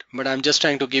different, but I'm just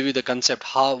trying to give you the concept,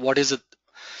 what is the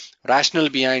rationale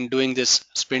behind doing this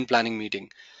sprint planning meeting.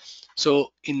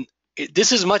 So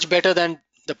this is much better than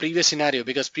the previous scenario,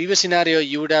 because previous scenario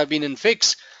you would have been in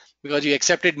fix because you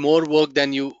accepted more work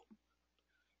than you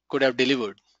could have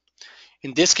delivered.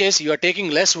 In this case, you are taking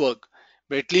less work,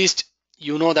 but at least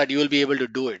you know that you will be able to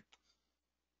do it.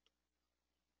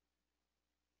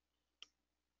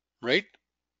 right?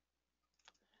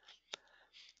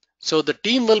 So the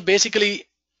team will basically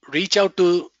reach out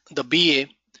to the BA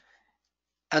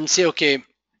and say, okay,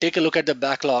 take a look at the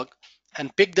backlog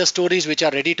and pick the stories which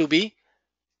are ready to be,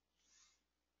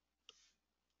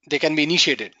 they can be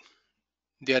initiated.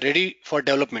 They are ready for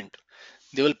development.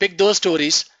 They will pick those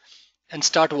stories and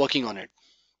start working on it.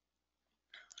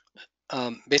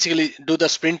 Basically do the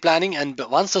sprint planning, and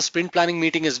once the sprint planning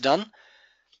meeting is done,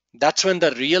 that's when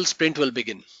the real sprint will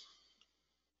begin,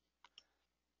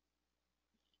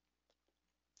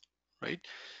 right?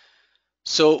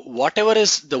 So whatever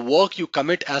is the work you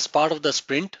commit as part of the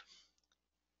sprint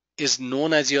is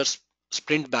known as your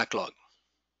sprint backlog.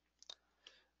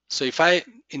 So if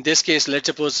in this case, let's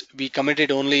suppose we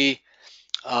committed only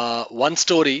one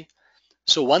story.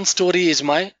 So one story is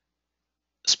my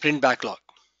sprint backlog.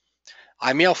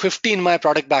 I may have 50 in my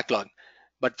product backlog,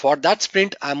 but for that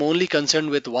sprint, I'm only concerned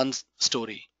with one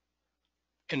story.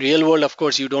 In real world, of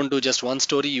course, you don't do just one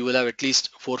story. You will have at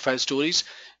least 4 or 5 stories.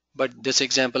 But this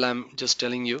example, I'm just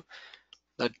telling you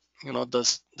that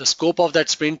the scope of that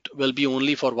sprint will be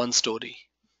only for one story.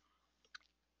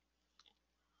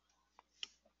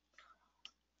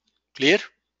 Clear?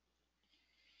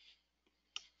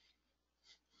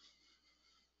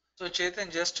 So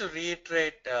Chetan, just to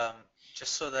reiterate,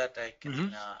 just so that I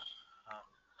can,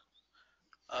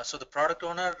 so the product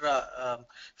owner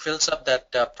fills up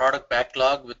that product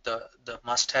backlog with the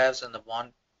must-haves and the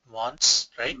wants,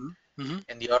 right?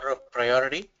 In the order of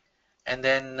priority. And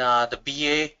then the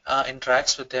BA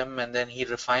interacts with him, and then he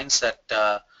refines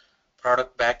that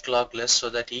product backlog list so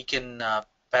that he can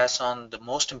pass on the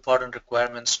most important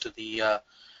requirements to the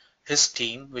his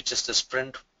team, which is the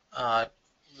sprint,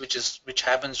 which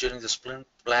happens during the sprint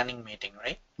planning meeting,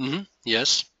 right?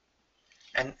 Yes.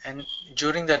 And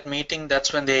during that meeting,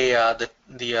 that's when they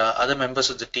the other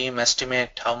members of the team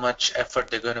estimate how much effort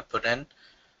they're going to put in,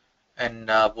 and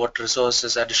what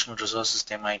resources, additional resources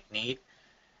they might need,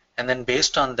 and then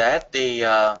based on that, they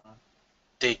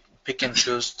pick and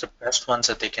choose the best ones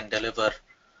that they can deliver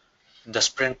in the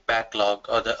sprint backlog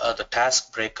or the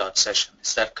task breakout session.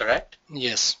 Is that correct?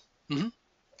 Yes. Okay.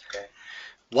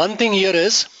 One thing here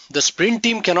is the sprint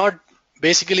team cannot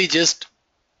basically just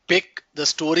pick the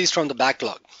stories from the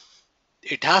backlog.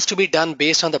 It has to be done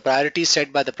based on the priorities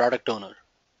set by the product owner.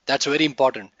 That's very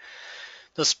important.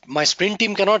 My sprint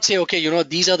team cannot say, okay,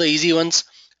 these are the easy ones.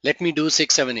 Let me do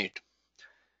 6, 7, 8.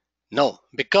 No,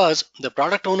 because the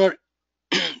product owner,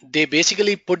 they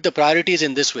basically put the priorities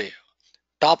in this way.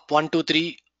 Top 1, 2,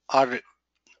 3 are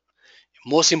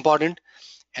most important.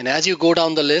 And as you go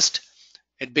down the list,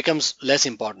 it becomes less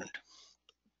important.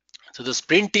 So the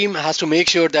sprint team has to make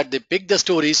sure that they pick the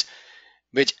stories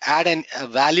which add a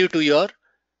value to your,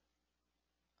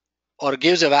 or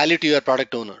gives a value to your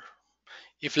product owner.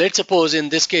 If let's suppose in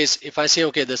this case, if I say,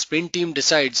 okay, the sprint team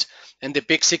decides and they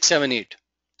pick 6, 7, 8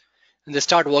 and they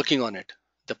start working on it,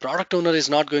 the product owner is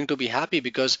not going to be happy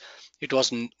because it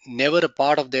was never a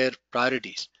part of their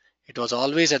priorities. It was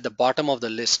always at the bottom of the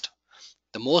list.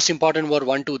 The most important were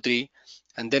 1, 2, 3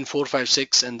 and then 4, 5,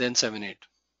 6 and then 7, 8.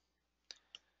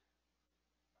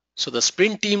 So the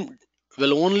sprint team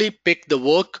will only pick the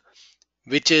work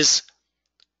which is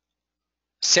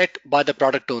set by the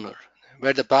product owner,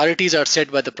 where the priorities are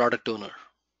set by the product owner.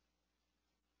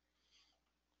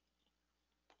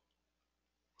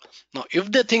 Now,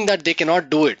 if they think that they cannot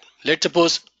do it, let's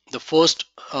suppose the first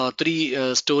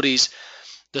 3 stories,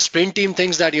 the sprint team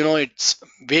thinks that it's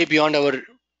way beyond our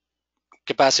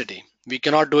capacity. We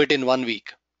cannot do it in 1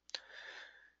 week.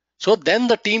 So then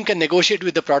the team can negotiate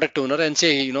with the product owner and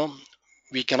say,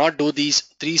 we cannot do these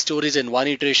 3 stories in one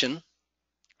iteration.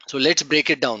 So let's break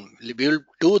it down. We will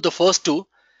do the first 2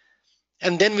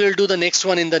 and then we will do the next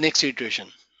one in the next iteration.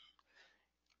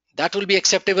 That will be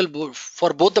acceptable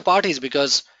for both the parties,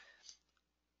 because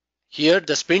here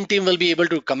the sprint team will be able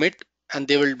to commit and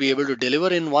they will be able to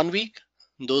deliver in 1 week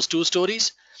those 2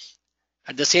 stories.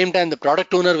 At the same time, the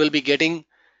product owner will be getting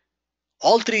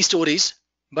all 3 stories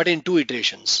but in 2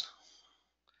 iterations.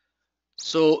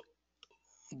 So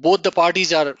both the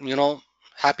parties are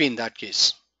happy in that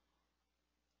case.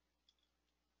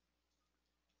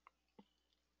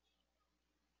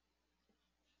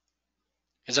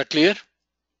 Is that clear?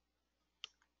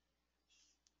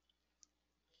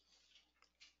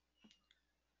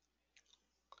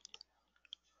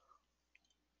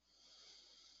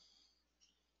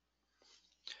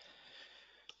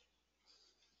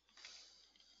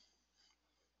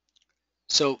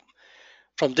 So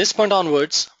from this point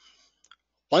onwards,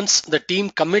 once the team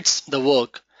commits the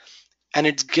work and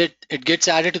it gets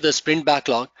added to the sprint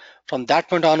backlog, from that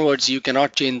point onwards you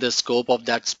cannot change the scope of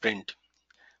that sprint.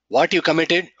 What you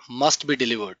committed must be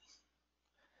delivered.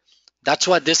 That's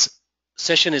why this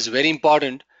session is very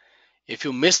important. If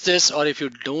you miss this or if you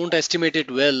don't estimate it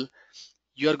well,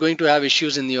 you are going to have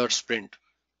issues in your sprint.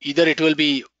 Either it will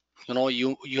be,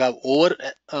 you have over,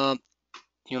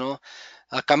 you know,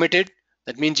 committed.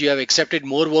 That means you have accepted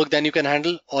more work than you can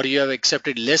handle, or you have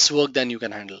accepted less work than you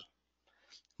can handle.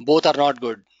 Both are not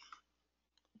good.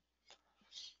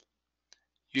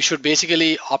 You should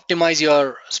basically optimize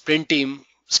your sprint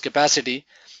team's capacity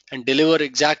and deliver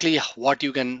exactly what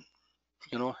you can,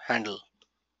 handle.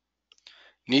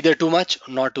 Neither too much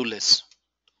nor too less.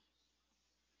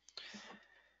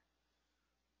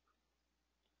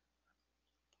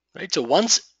 Right? So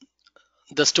once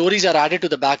the stories are added to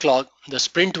the backlog, the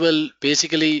sprint will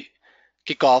basically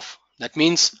kick off. That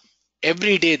means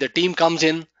every day the team comes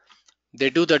in, they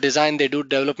do the design, they do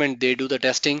development, they do the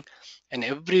testing, and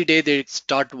every day they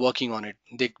start working on it.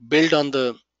 They build on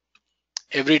the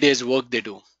every day's work they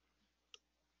do.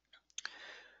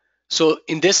 So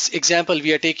in this example,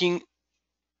 we are taking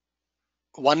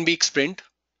 1 week sprint.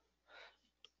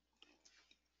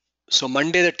 So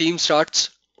Monday the team starts,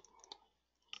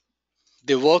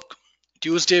 they work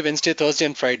Tuesday, Wednesday, Thursday,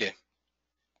 and Friday.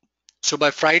 So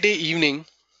by Friday evening,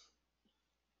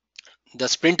 the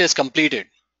sprint is completed.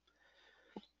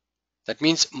 That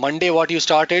means Monday what you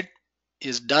started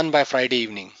is done by Friday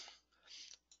evening.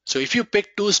 So if you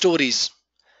pick 2 stories,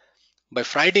 by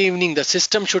Friday evening, the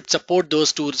system should support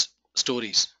those 2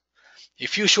 stories.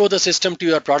 If you show the system to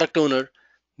your product owner,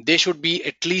 they should be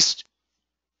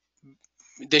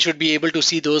able to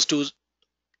see those two,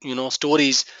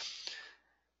 stories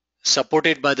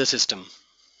supported by the system.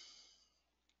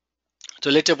 So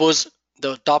let's suppose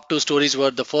the top 2 stories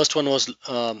were, the first one was,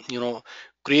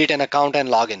 create an account and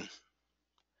log in.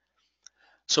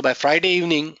 So by Friday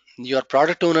evening, your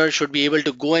product owner should be able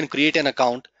to go and create an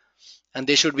account, and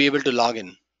they should be able to log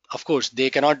in. Of course, they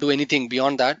cannot do anything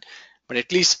beyond that, but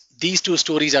at least these 2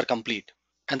 stories are complete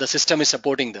and the system is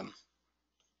supporting them.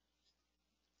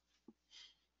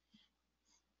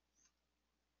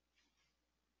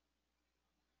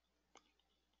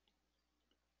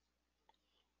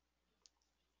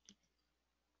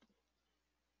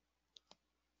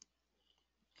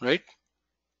 Right?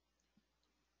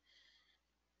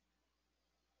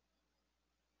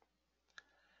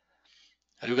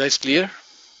 Are you guys clear?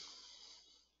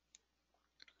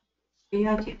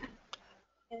 Yeah, Chetan.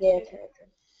 Yes.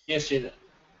 Yes, Chetan.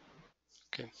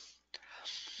 Okay.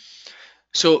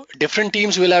 So different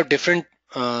teams will have different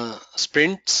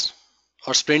sprints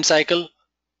or sprint cycle.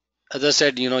 As I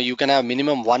said, you can have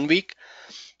minimum 1 week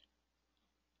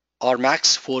or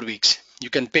max 4 weeks. You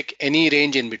can pick any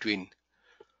range in between.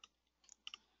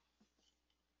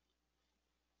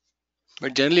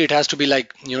 But generally it has to be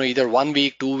like, either 1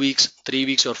 week, 2 weeks, 3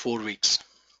 weeks, or 4 weeks.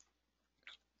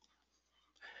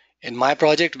 In my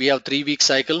project, we have 3 week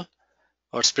cycle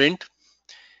or sprint.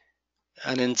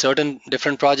 And in certain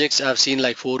different projects, I've seen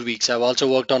like 4 weeks. I've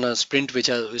also worked on a sprint which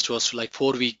was like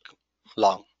 4 week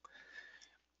long.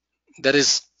 There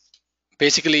is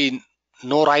basically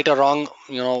no right or wrong,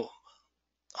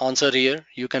 answer here.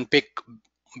 You can pick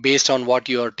based on what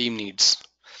your team needs.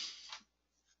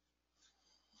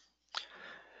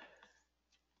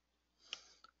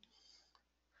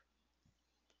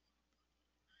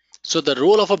 So the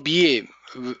role of a BA,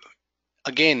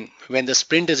 again, when the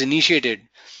sprint is initiated,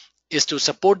 is to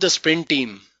support the sprint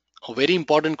team. A very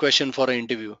important question for an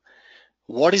interview.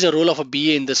 What is the role of a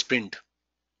BA in the sprint?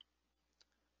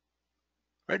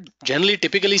 Right? Generally,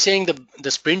 typically saying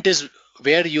the sprint is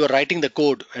where you are writing the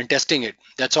code and testing it.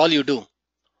 That's all you do.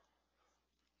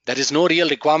 There is no real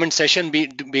requirement session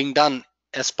being done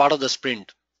as part of the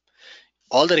sprint.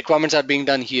 All the requirements are being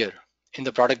done here in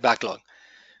the product backlog.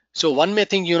 So one may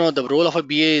think, the role of a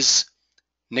BA is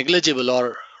negligible,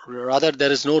 or rather there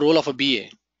is no role of a BA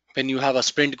when you have a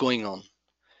sprint going on.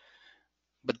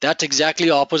 But that's exactly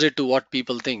opposite to what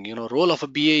people think. Role of a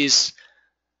BA is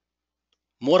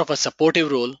more of a supportive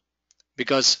role,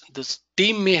 because this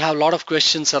team may have a lot of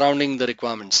questions surrounding the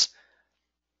requirements.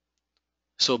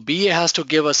 So BA has to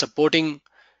give a supporting,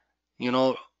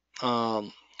 or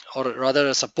rather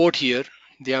a support here.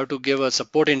 They have to give a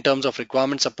support in terms of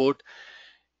requirement support,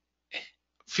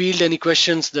 field any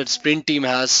questions that sprint team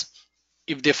has.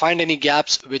 If they find any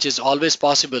gaps, which is always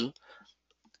possible,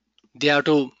 they have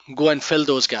to go and fill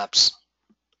those gaps.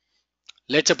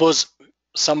 Let's suppose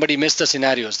somebody missed the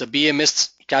scenarios. The BA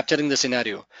missed capturing the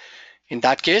scenario. In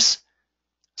that case,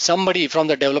 somebody from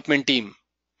the development team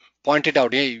pointed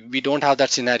out, hey, we don't have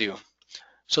that scenario.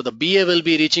 So the BA will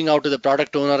be reaching out to the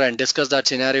product owner and discuss that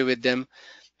scenario with them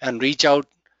and reach out,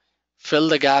 fill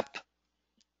the gap,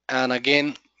 and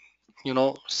again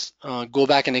go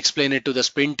back and explain it to the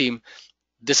sprint team.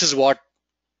 This is what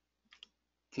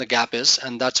the gap is,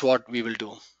 and that's what we will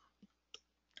do.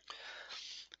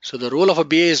 So the role of a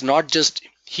BA is not just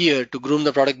here to groom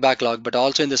the product backlog, but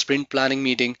also in the sprint planning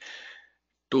meeting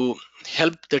to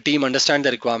help the team understand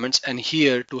the requirements, and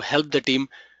here to help the team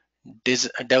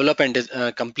develop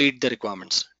and complete the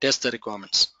requirements, test the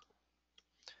requirements.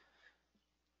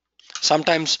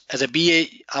 Sometimes as a BA,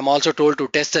 I'm also told to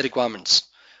test the requirements.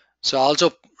 So I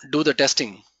also do the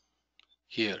testing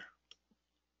here.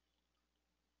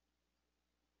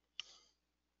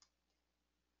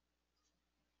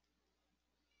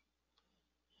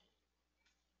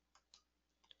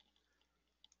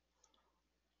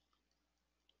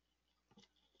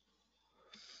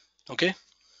 Okay.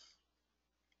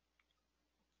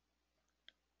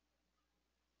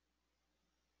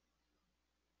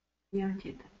 Yeah,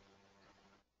 Chetan.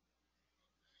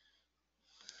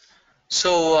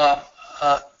 So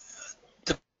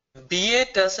the BA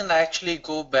doesn't actually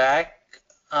go back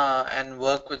and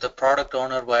work with the product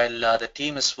owner while the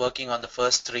team is working on the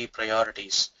first three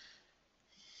priorities.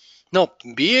 No,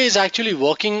 BA is actually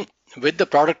working with the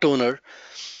product owner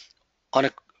on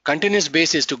a continuous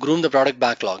basis to groom the product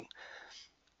backlog.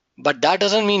 But that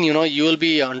doesn't mean, you will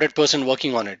be 100%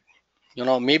 working on it.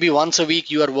 Maybe once a week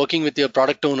you are working with your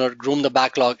product owner, groom the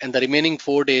backlog, and the remaining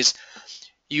 4 days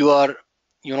you are,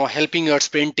 helping your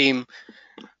sprint team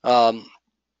um,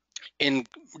 in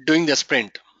doing the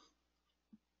sprint.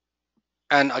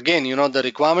 And again, the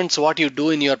requirements, what you do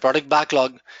in your product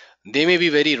backlog, they may be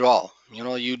very raw.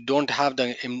 You don't have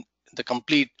the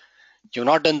complete, you've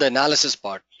not done the analysis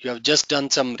part. You have just done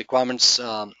some requirements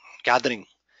gathering.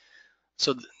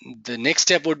 So the next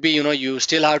step would be, you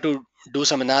still have to do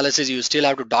some analysis. You still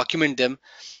have to document them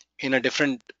in a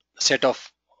different set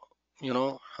of, in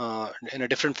a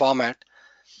different format.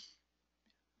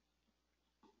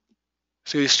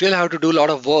 So you still have to do a lot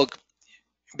of work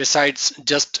besides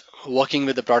just working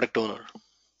with the product owner.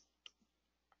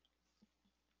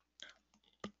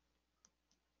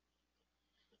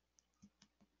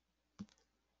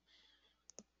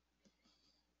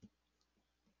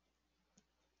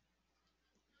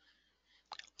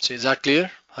 So is that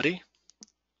clear, Hari?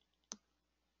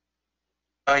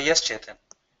 Yes, Chetan.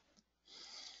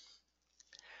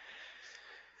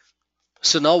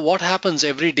 So now what happens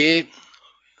every day?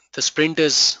 The sprint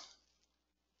is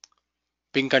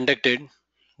being conducted.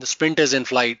 The sprint is in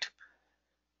flight.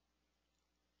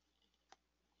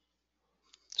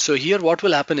 So here what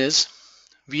will happen is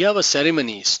we have a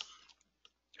ceremonies.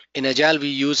 In Agile, we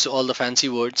use all the fancy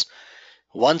words.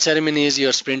 One ceremony is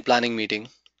your sprint planning meeting.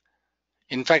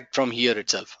 In fact, from here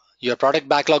itself, your product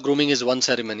backlog grooming is one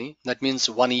ceremony. That means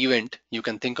one event. You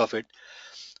can think of it.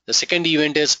 The second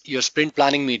event is your sprint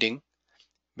planning meeting,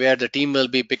 where the team will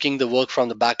be picking the work from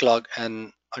the backlog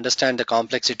and understand the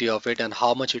complexity of it and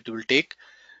how much it will take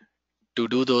to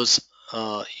do those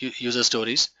user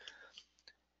stories.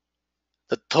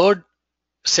 The third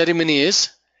ceremony is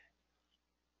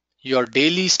your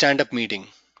daily stand-up meeting,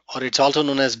 or it's also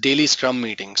known as daily Scrum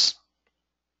meetings.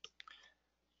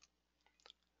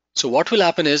 So what will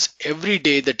happen is every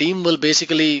day the team will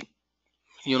basically,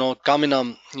 come in,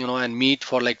 and meet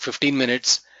for like 15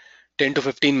 minutes, 10 to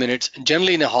 15 minutes,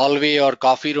 generally in a hallway or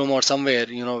coffee room or somewhere.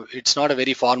 It's not a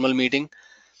very formal meeting.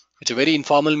 It's a very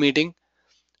informal meeting.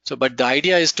 So, but the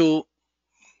idea is to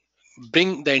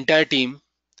bring the entire team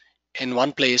in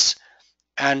one place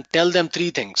and tell them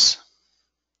three things: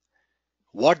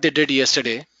 what they did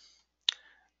yesterday,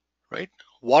 right?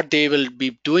 What they will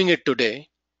be doing it today,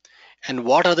 and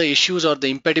what are the issues or the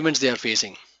impediments they are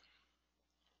facing.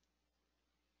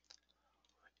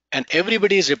 And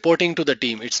everybody is reporting to the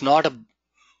team. It's not a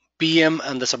PM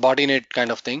and the subordinate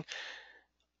kind of thing.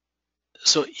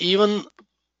 So even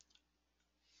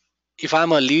if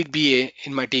I'm a lead BA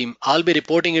in my team, I'll be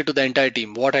reporting it to the entire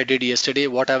team, what I did yesterday,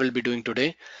 what I will be doing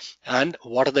today, and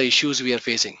what are the issues we are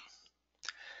facing.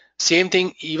 Same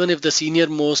thing, even if the senior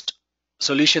most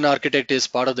solution architect is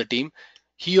part of the team,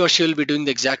 he or she will be doing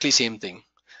the exactly same thing.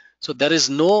 So there is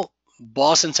no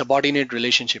boss and subordinate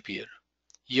relationship here.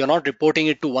 You're not reporting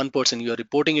it to one person, you're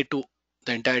reporting it to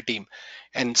the entire team.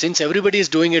 And since everybody is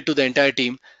doing it to the entire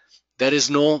team, there is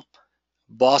no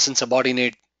boss and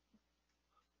subordinate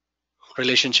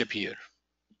relationship here.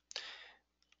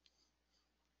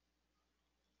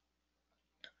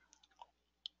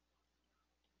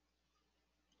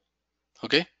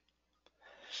 Okay.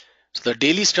 So the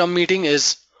daily Scrum meeting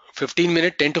is 15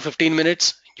 minutes, 10 to 15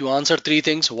 minutes. You answer three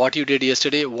things: what you did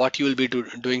yesterday, what you will be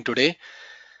doing today.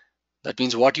 That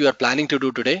means what you are planning to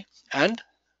do today, and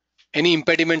any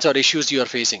impediments or issues you are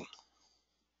facing.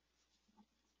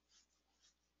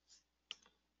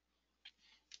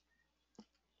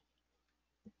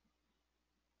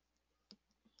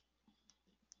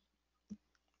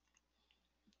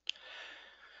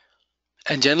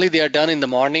 And generally they are done in the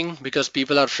morning because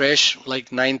people are fresh,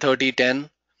 like 9:30, 10,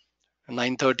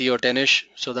 9:30 or 10ish,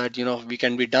 so that we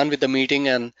can be done with the meeting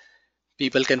and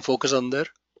people can focus on their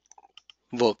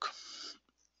work.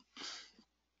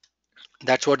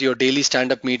 That's what your daily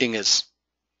stand-up meeting is.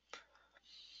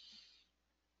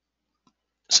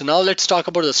 So now let's talk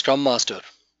about the Scrum Master.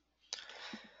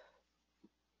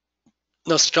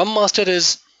 Now, Scrum Master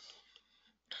is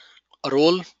a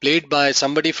role played by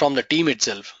somebody from the team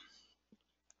itself.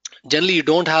 Generally, you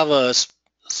don't have a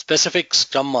specific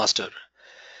Scrum Master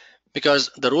because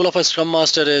the role of a Scrum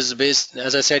Master is based,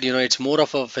 as I said, it's more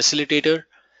of a facilitator,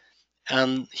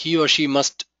 and he or she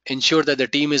must ensure that the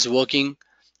team is working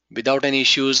without any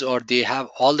issues, or they have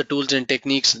all the tools and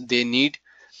techniques they need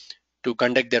to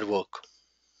conduct their work.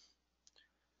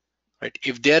 Right?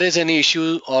 If there is any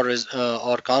issue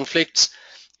or conflicts,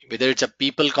 whether it's a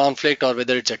people conflict or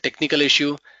whether it's a technical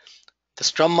issue, the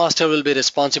Scrum Master will be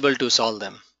responsible to solve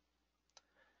them.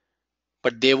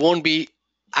 But they won't be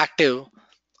active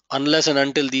unless and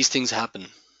until these things happen.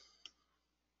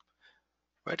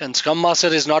 Right? And Scrum Master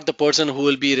is not the person who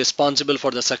will be responsible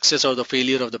for the success or the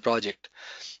failure of the project.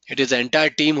 It is the entire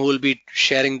team who will be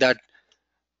sharing that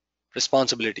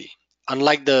responsibility.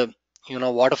 Unlike the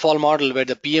waterfall model where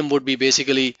the PM would be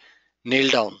basically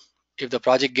nailed down. If the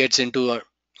project gets into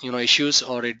issues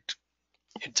or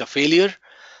it's a failure,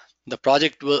 the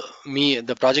project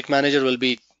manager will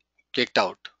be kicked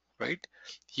out, right?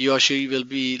 He or she will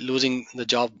be losing the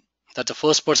job. That's the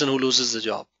first person who loses the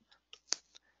job.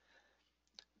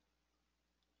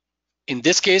 In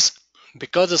this case,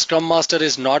 because the Scrum Master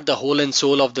is not the whole and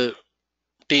soul of the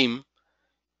team,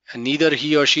 and neither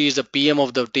he or she is the PM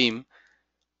of the team,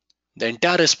 the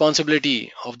entire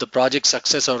responsibility of the project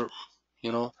success or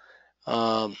you know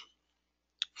um,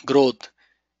 growth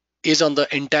is on the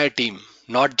entire team,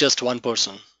 not just one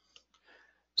person.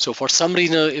 So for some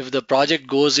reason, if the project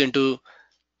goes into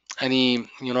any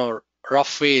rough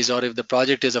phase, or if the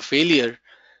project is a failure,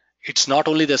 it's not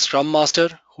only the Scrum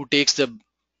Master who takes the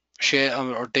share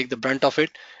or take the brunt of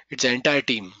it, it's the entire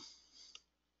team.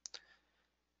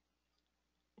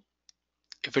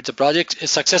 If it's a project is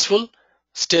successful,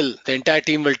 still the entire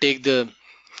team will take the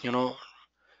you know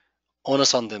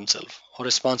onus on themselves or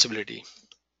responsibility.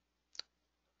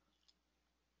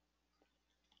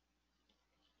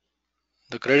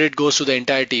 The credit goes to the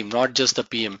entire team, not just the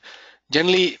PM.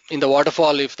 Generally, in the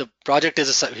waterfall, if the project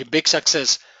is a big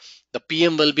success, the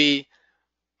PM will be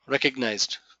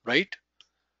recognized, right?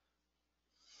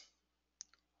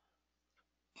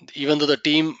 Even though the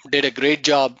team did a great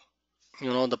job,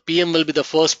 the PM will be the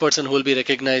first person who will be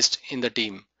recognized in the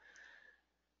team.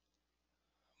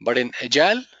 But in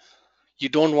Agile, you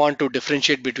don't want to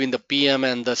differentiate between the PM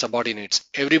and the subordinates.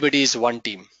 Everybody is one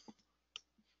team.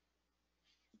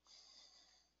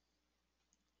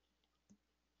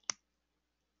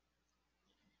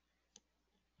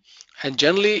 And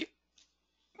generally,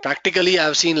 practically,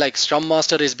 I've seen like Scrum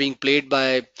Master is being played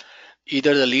by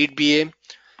either the lead BA.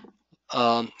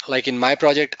 Like in my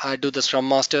project, I do the Scrum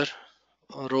Master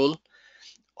role,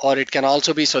 or it can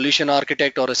also be solution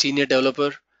architect or a senior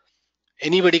developer.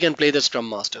 Anybody can play the Scrum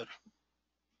Master.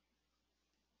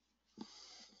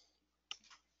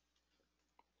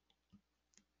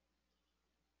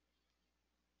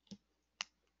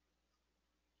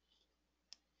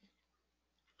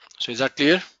 So is that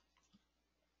clear?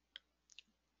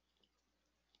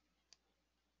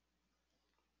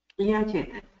 Yeah,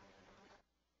 Chetan.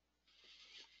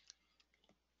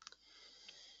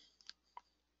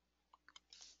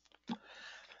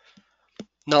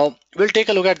 Now we'll take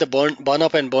a look at the burn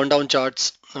up and burn down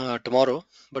charts tomorrow.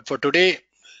 But for today,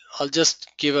 I'll just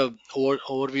give a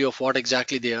overview of what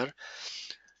exactly they are.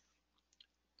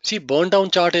 See, burn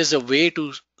down chart is a way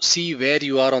to see where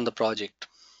you are on the project,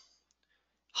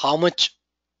 how much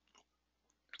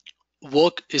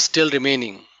work is still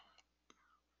remaining.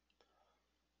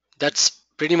 That's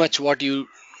pretty much what you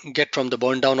get from the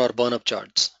burn down or burn up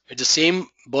charts. It's the same.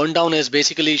 Burn down is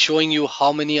basically showing you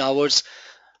how many hours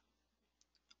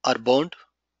are burned.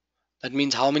 That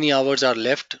means how many hours are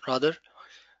left rather.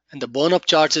 And the burn up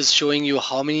charts is showing you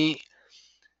how many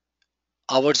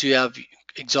hours you have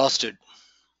exhausted.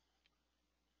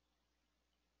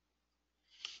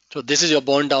 So this is your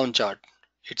burn down chart.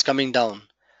 It's coming down.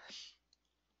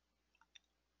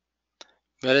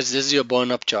 Whereas this is your burn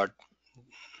up chart.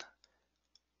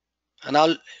 And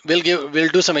we'll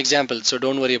do some examples, so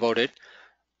don't worry about it.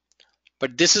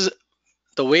 But this is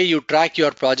the way you track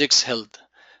your project's health.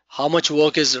 How much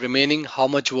work is remaining, how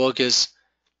much work is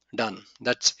done.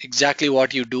 That's exactly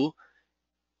what you do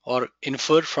or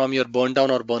infer from your burn down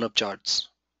or burn up charts.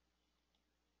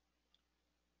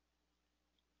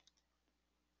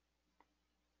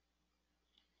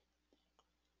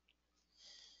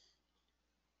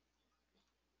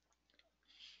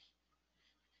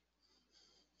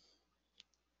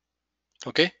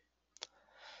 Okay.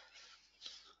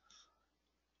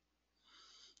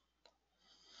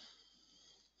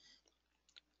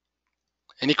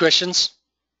 Any questions?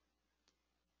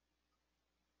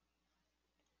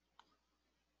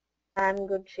 I'm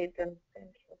good, Chetan.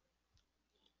 Thank you.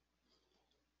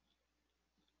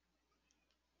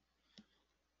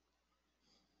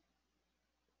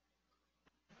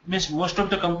 Means most of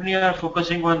the company are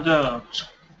focusing on the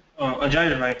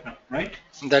agile right now, right?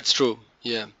 That's true.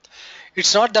 Yeah.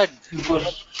 It's not that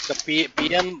Because the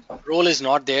PM role is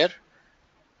not there.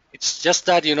 It's just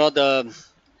that,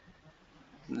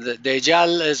 the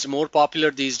agile is more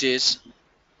popular these days.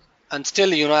 And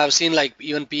still, I've seen like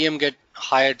even PM get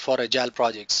hired for agile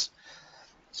projects.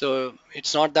 So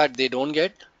it's not that they don't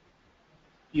get.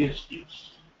 yes,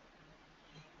 yes.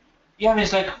 Yeah,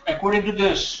 means like according to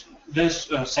this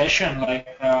session, like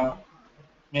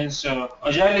means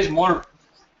agile is more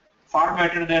far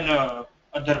better than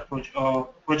other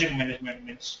project management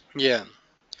means. Yeah.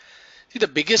 See, the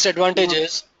biggest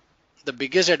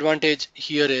advantage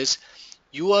here is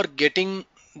you are getting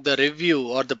the review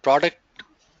or the product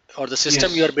or the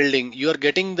system you are Yes, building, you are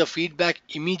getting the feedback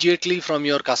immediately from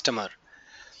your customer,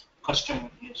 customer.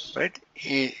 Yes, right?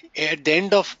 At the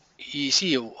end of, you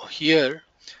see here,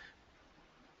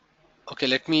 okay,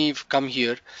 let me come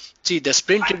here. See, the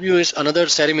sprint review is another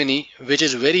ceremony which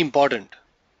is very important.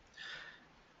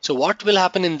 So what will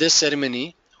happen in this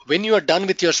ceremony when you are done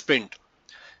with your sprint?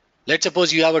 Let's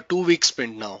suppose you have a 2 week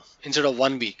sprint now instead of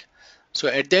 1 week. So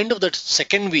at the end of the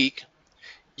second week,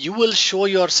 you will show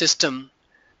your system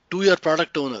to your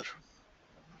product owner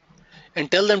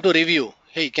and tell them to review.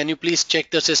 Hey, can you please check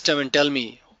the system and tell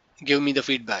me, give me the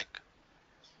feedback.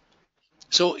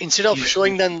 So instead of yes,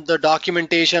 showing them the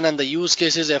documentation and the use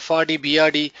cases, FRD,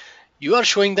 BRD, you are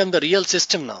showing them the real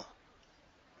system now.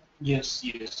 yes,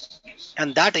 yes, yes,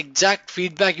 And that exact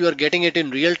feedback you are getting it in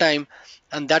real time.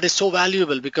 And that is so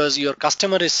valuable because your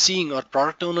customer is seeing or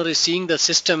product owner is seeing the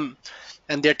system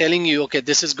and they're telling you, okay,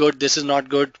 this is good, this is not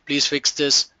good, please fix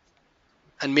this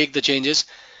and make the changes.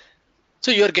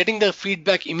 So you're getting the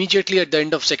feedback immediately at the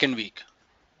end of second week.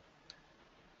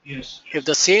 yes, If yes.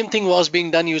 the same thing was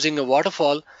being done using a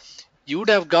waterfall, you would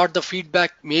have got the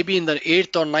feedback maybe in the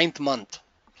 8th or 9th month.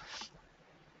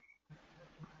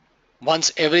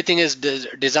 Once everything is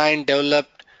designed,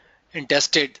 developed, and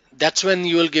tested, that's when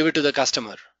you will give it to the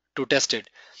customer to test it.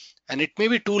 And it may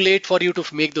be too late for you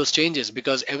to make those changes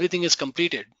because everything is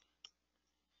completed.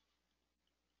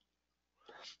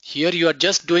 Here you are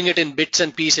just doing it in bits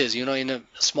and pieces, in a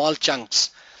small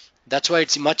chunks. That's why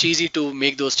it's much easy to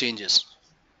make those changes.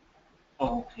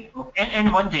 Okay, okay.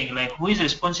 And one thing, like who is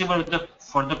responsible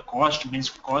for the cost? Means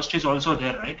cost is also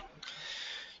there, right?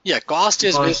 Yeah, cost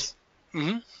is Because with.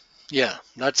 Mhm. Yeah,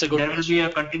 that's a if good there will question. be a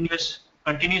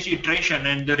continuous iteration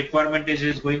and the requirement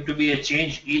is going to be a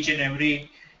change each and every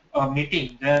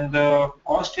meeting, then the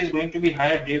cost is going to be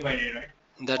higher day by day, right?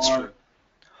 That's Or true.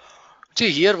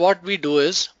 See, here what we do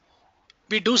is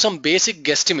we do some basic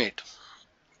guesstimate.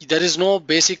 There is no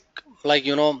basic, like,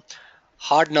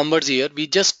 hard numbers here. We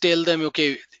just tell them,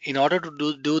 okay, in order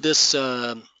to do this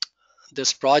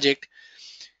project,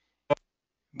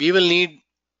 we will need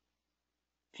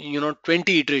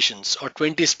 20 iterations or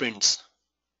 20 sprints.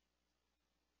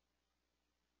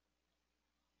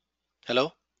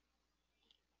 Hello?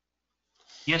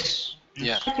 yes,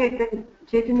 Yeah. yes,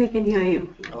 Chetan, we can hear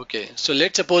you. Okay. So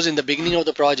let's suppose in the beginning of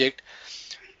the project,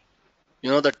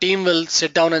 the team will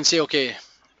sit down and say, okay,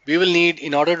 we will need,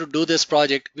 in order to do this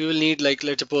project, we will need, like,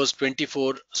 let's suppose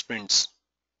 24 sprints.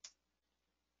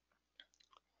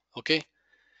 Okay.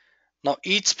 Now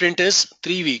each sprint is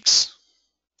 3 weeks.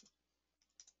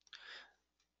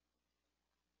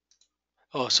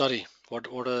 Oh, sorry.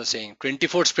 What was I saying?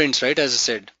 24 sprints, right? As I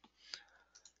said,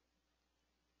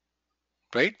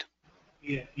 right?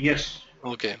 yeah, yes.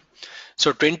 Okay.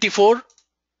 So 24,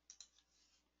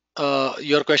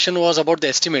 your question was about the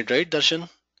estimate, right, Darshan?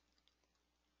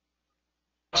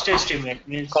 Cost estimate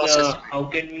means Cost estimate. how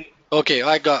can we? Okay,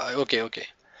 I got, okay, okay.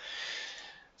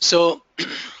 So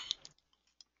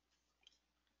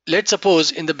let's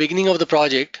suppose in the beginning of the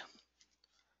project,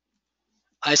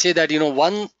 I say that,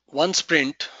 one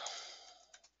sprint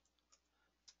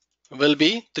will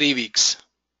be 3 weeks.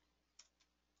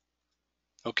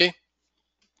 Okay.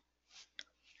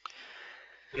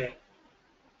 Okay,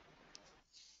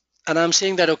 And I'm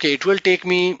saying that, okay, it will take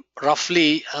me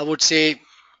roughly, I would say,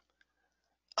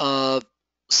 uh,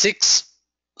 6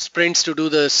 sprints to do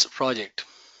this project,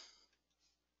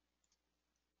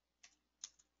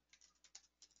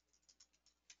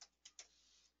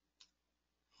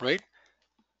 right?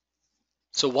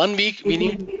 So 1 week we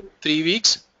need Chetan, 3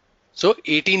 weeks. So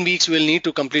 18 weeks we'll need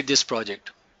to complete this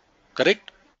project,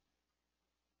 correct?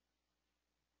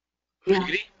 Yeah.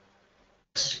 Agree?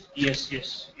 Yes,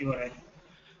 you are right.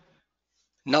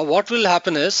 Now what will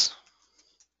happen is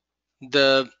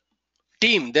the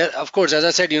team there, of course, as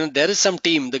I said, there is some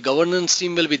team, the governance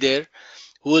team will be there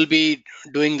who will be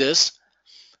doing this.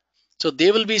 So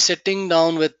they will be sitting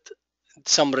down with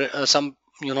some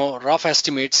rough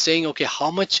estimates saying, okay,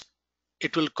 how much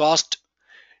it will cost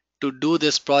to do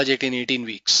this project in 18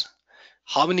 weeks.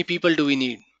 How many people do we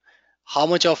need? How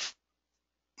much of,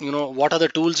 what are the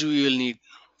tools we will need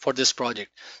for this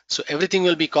project? So everything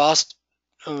will be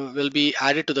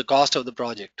added to the cost of the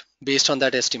project based on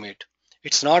that estimate.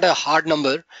 It's not a hard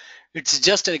number, it's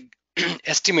just a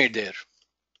estimate there.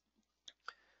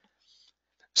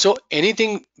 So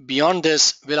anything beyond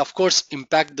this will of course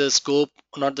impact the scope,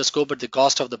 not the scope, but the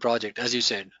cost of the project, as you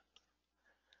said.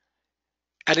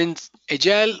 And in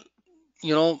agile,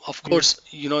 of Yes. course,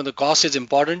 the cost is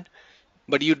important,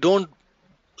 but you don't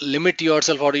limit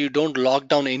yourself or you don't lock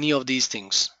down any of these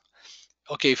things.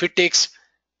 Okay, if it takes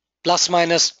plus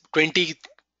minus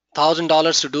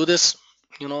 $20,000 to do this,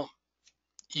 you know,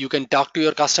 you can talk to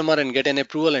your customer and get an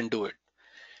approval and do it.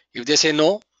 If they say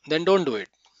no, then don't do it.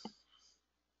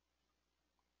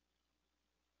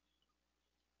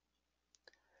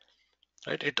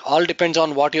 Right? It all depends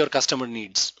on what your customer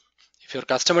needs. If your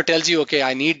customer tells you, okay,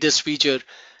 I need this feature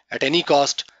at any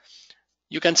cost,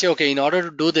 you can say, okay, in order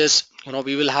to do this,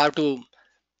 we will have to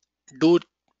do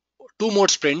 2 more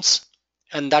sprints,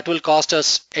 and that will cost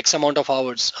us X amount of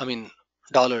hours, I mean,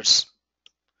 dollars.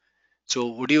 So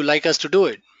would you like us to do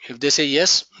it? If they say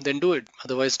yes, then do it.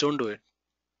 Otherwise, don't do it.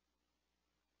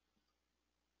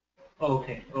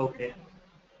 Okay.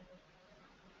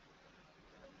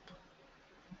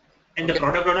 And the Okay.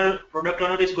 product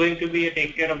owner is going to be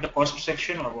take care of the cost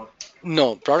section or what?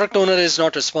 No, product owner is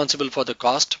not responsible for the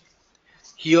cost.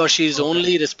 He or she is Okay.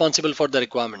 only responsible for the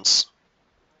requirements.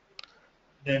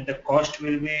 Then the cost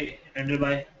will be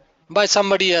handled By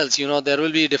somebody else, there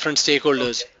will be different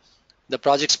stakeholders. okay. The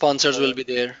project sponsors will Oh, be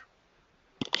there,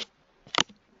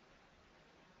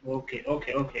 okay.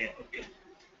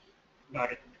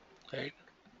 Got it. right?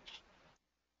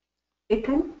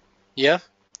 Chetan, Yeah.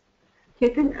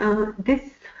 This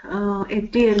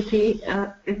SDLC,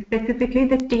 specifically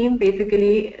the team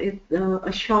basically is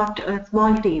a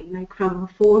small team, like from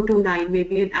 4 to 9,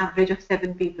 maybe an average of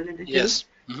 7 people in a team. Yes.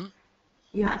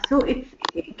 Yeah, so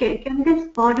can this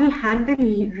model handle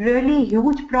really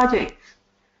huge projects?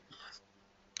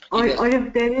 Yes. Or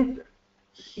if there is,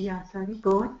 yeah, sorry,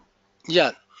 go on.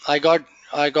 Yeah. I got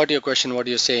your question. What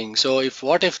you're saying. So if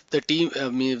the team, I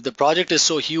mean, if the project is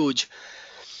so huge,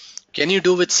 can you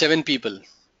do with 7 people?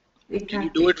 Can you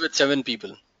do Exactly. it with 7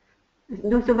 people?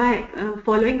 No, so my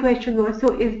following question was,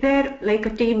 so is there like a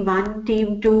team 1,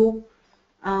 team 2,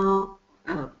 uh,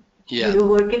 uh, Yeah.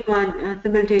 working on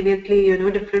simultaneously,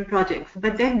 different projects?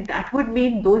 But then that would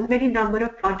mean those many number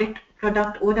of product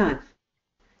owners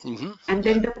and Yeah.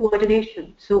 then the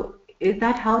coordination. So is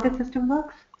that how the system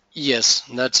works? Yes,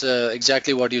 that's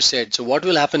exactly what you said. So what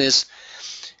will happen is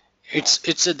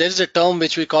there is a term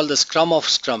which we call the Scrum of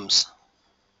Scrums.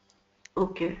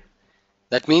 Okay.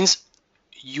 That means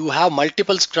you have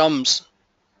multiple Scrums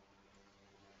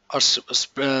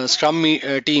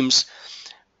or teams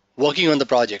working on the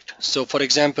project. So for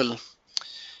example,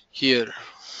 here,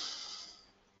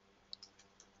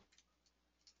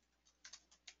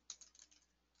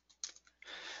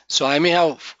 so I may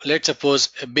have, let's suppose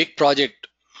a big project.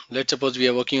 Let's suppose we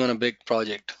are working on a big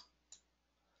project.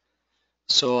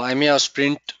 So I may have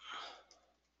sprint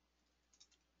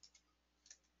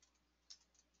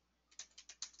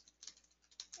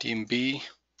team B.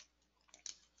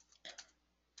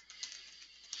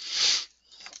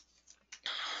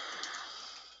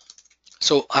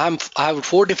 So I have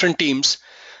 4 different teams,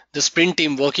 the sprint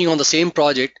team working on the same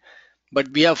project, but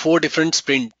we have 4 different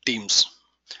sprint teams.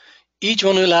 Each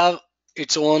one will have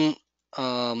its own,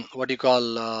 what do you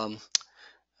call,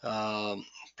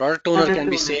 product owner can Product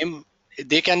be owner, same.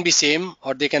 They can be same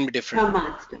or they can be different, Scrum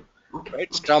Master. right? Okay.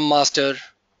 Scrum Master,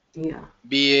 Yeah.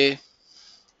 BA,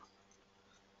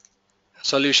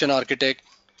 Solution Architect,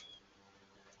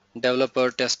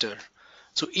 Developer, Tester.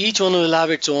 So each one will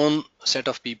have its own set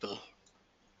of people.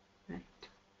 Right.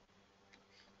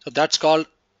 So that's called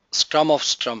Scrum of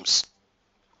Scrums,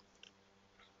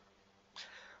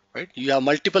 right? You have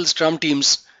multiple Scrum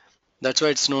teams. That's why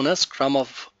it's known as Scrum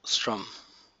of Scrum.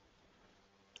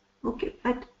 Okay.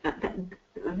 But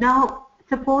now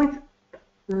suppose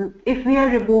if we are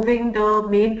removing the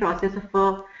main process of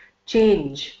a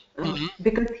change, Hmm.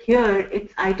 because here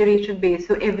it's iteration based,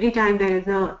 so every time there is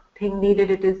a thing needed,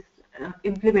 it is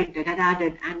implemented and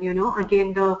added, and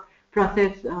again the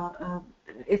process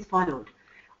is followed.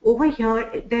 Over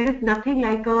here, there is nothing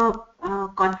like a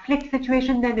conflict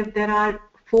situation. Then, if there are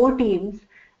four teams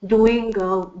doing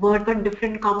work on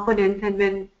different components,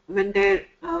 and when there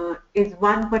is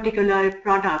one particular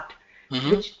product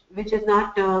which is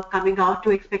not coming out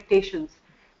to expectations,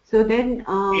 so then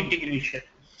Integration.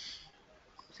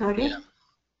 sorry. Yeah.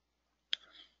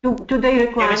 To the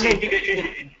requirement.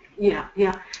 Integration.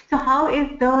 Yeah. So how is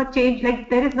the change, like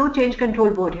there is no change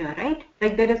control board here, right?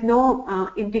 Like there is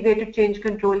no integrated change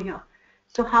control here.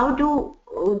 So how do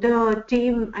the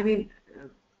team, I mean,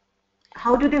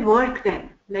 how do they work then?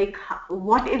 Like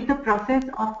what is the process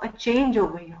of a change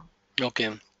over here? Okay.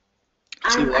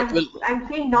 See what will. I'm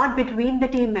saying not between the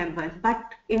team members,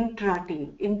 but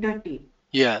inter-team.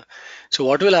 Yeah. So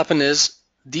what will happen is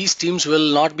these teams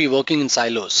will not be working in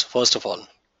silos, first of all,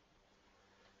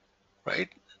 right?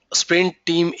 Sprint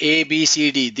team A, B,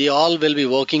 C, D, they all will be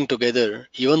working together,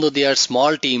 even though they are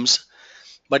small teams,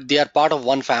 but they are part of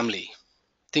one family.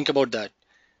 Think about that.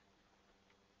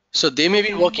 So they may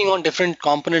be working on different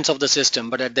components of the system,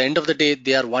 but at the end of the day,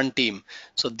 they are one team.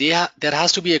 So there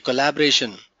has to be a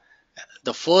collaboration.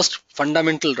 The first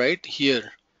fundamental, right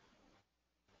here,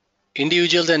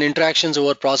 individuals and interactions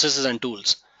over processes and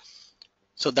tools.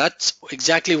 So that's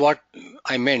exactly what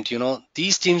I meant.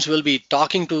 These teams will be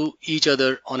talking to each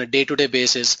other on a day-to-day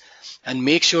basis and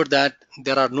make sure that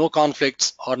there are no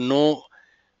conflicts or no,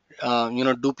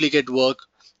 duplicate work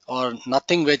or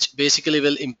nothing which basically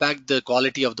will impact the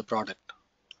quality of the product.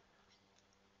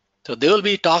 So they will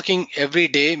be talking every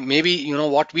day. Maybe,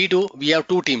 what we do, we have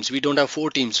two teams. We don't have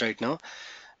four teams right now,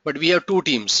 but we have two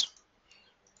teams,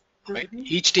 right?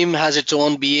 Each team has its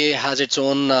own BA, has its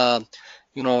own,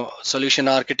 solution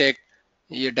architect,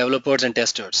 developers and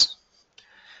testers.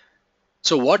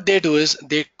 So what they do is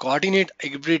they coordinate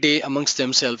every day amongst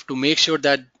themselves to make sure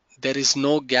that there is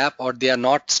no gap or they are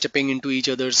not stepping into each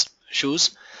other's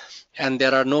shoes and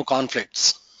there are no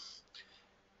conflicts.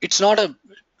 It's not a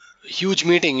huge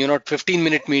meeting,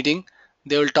 15-minute meeting.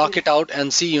 They will talk it out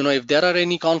and see, if there are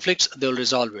any conflicts, they'll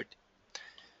resolve it.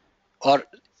 Or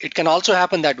it can also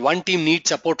happen that one team needs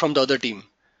support from the other team.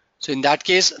 So in that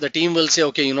case, the team will say,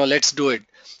 okay, let's do it.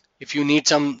 If you need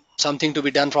something to be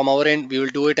done from our end, we will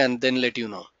do it and then let you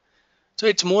know. So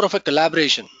it's more of a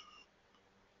collaboration.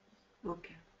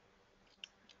 Okay.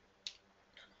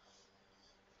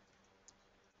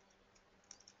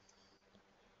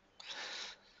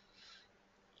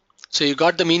 So you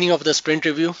got the meaning of the sprint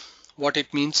review, what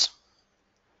it means?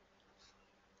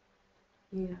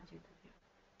 Yeah.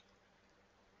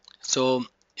 So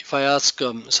if I ask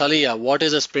Saliya, what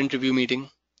is a sprint review meeting?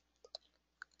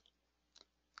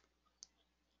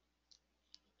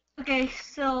 Okay,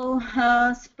 so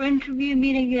sprint review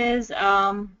meeting is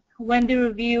when they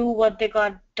review what they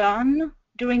got done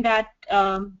during that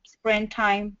sprint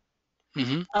time.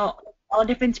 All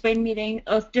different sprint meetings,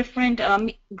 different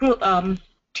group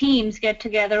teams get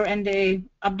together and they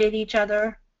update each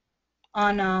other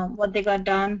on what they got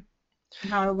done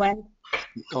and how it went.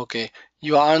 Okay,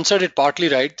 you answered it partly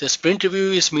right. The sprint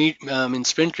review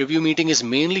sprint review meeting is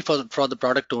mainly for the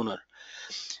product owner.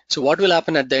 So what will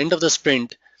happen at the end of the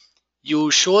sprint?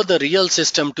 You show the real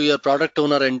system to your product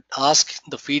owner and ask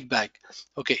the feedback.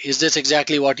 Okay, is this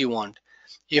exactly what you want?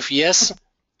 If yes,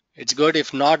 it's good.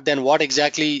 If not, then what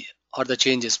exactly are the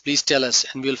changes? Please tell us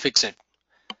and we'll fix it.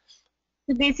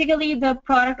 So basically, the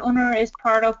product owner is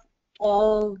part of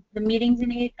all the meetings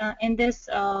in this.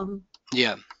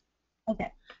 Yeah.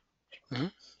 Okay.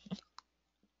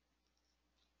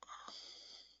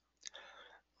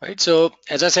 Right. So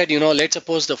as I said, let's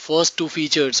suppose the first two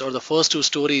features or the first two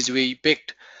stories we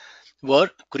picked were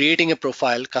creating a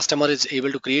profile. Customer is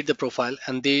able to create the profile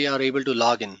and they are able to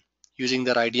log in using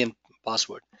their ID and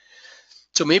password.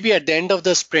 So maybe at the end of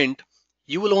the sprint,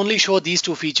 you will only show these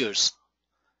two features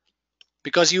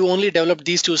because you only developed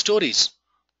these two stories.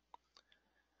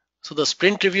 So the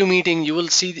sprint review meeting, you will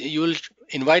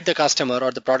invite the customer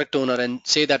or the product owner and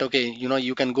say that, okay,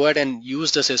 you can go ahead and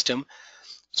use the system.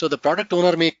 So the product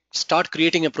owner may start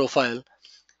creating a profile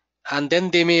and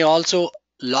then they may also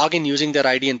log in using their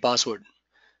ID and password.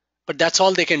 But that's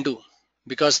all they can do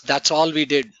because that's all we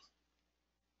did.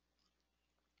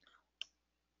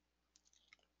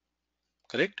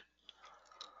 Correct?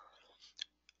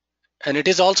 And it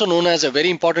is also known as a very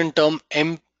important term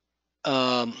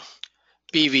MPV.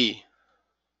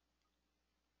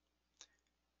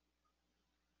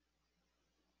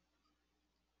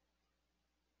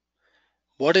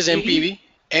 What is MPV?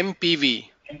 MPV.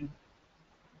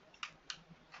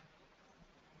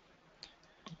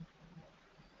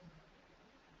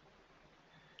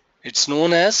 It's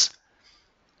known as,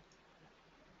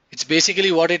 it's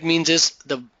basically what it means is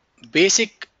the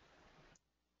basic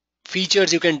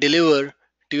features you can deliver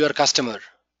to your customer.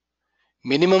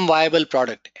 Minimum viable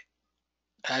product.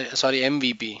 Sorry,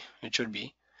 MVP, it should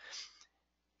be.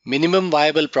 Minimum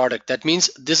viable product. That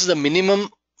means this is the minimum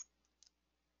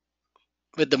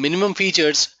with the minimum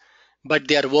features, but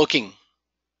they are working.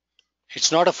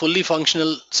 It's not a fully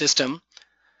functional system.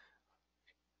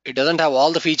 It doesn't have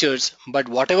all the features, but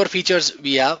whatever features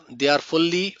we have, they are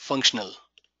fully functional.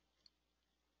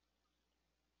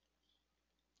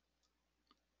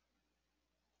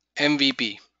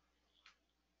 MVP.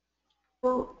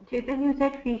 So, Chetan, you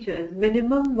said features.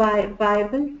 Minimum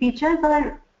viable features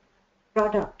or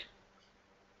product?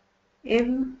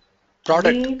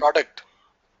 Product.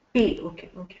 Okay,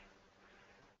 okay.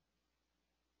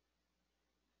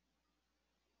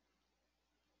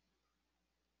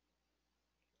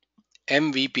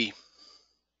 MVP.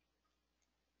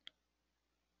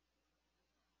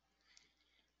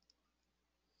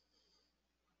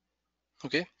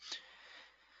 Okay.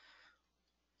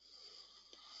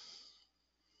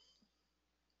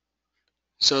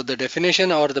 So the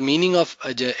definition or the meaning of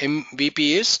MVP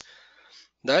is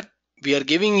that we are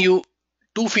giving you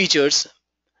two features,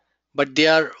 but they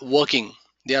are working.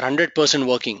 They are 100%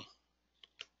 working.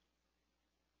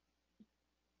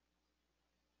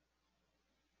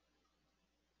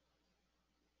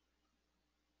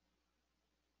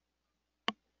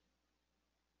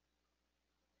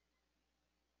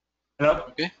 Hello?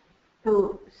 Okay.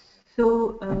 So,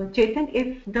 Chetan,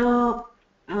 if the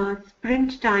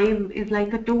sprint time is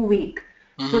like a 2 week,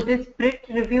 so this sprint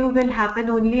review will happen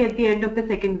only at the end of the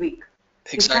second week.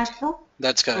 Is that Exactly. so?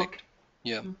 That's correct. Okay.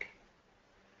 Yeah. Okay.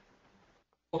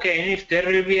 Okay, and if there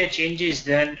will be a changes,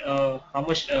 then how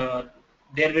much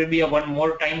there will be a one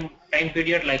more time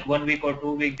period, like 1 week or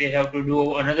 2 week, they have to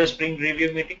do another sprint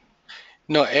review meeting?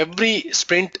 No, every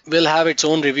sprint will have its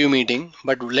own review meeting,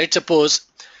 but let's suppose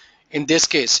in this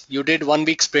case you did 1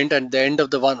 week sprint at the end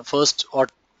of the first, or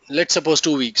let's suppose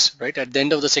 2 weeks, right? At the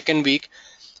end of the second week,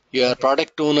 your Okay.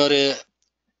 product owner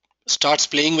starts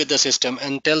playing with the system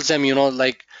and tells them,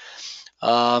 like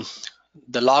uh,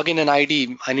 the login and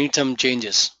ID, I need some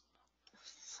changes.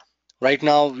 Right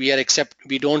now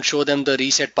we don't show them the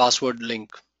reset password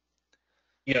link.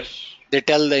 Yes. They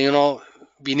tell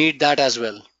we need that as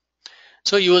well.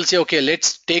 So you will say, okay,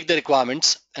 let's take the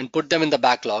requirements and put them in the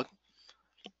backlog,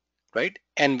 right?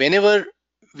 And whenever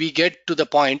we get to the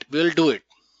point, we'll do it.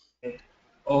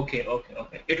 Okay, okay,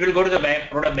 okay. It will go to the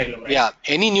product backlog, right? Yeah,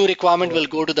 any new requirement will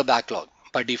Okay. go to the backlog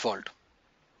by default.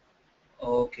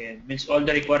 Okay. Means all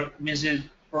the means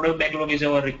product backlog is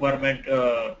our requirement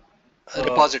A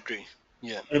repository.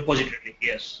 Yeah. repository.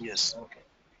 Yes. Yes. Okay.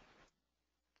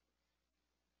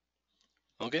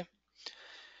 Okay.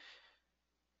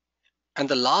 And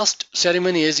the last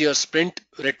ceremony is your sprint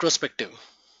retrospective.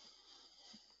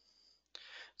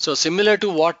 So similar to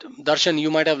what Darshan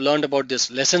you might have learned about this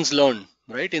lessons learned,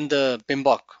 right, in the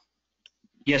PMBOK.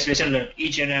 Yes, lesson learned.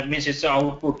 Each and means it's the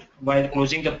output. While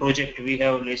closing the project, we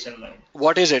have lesson learned.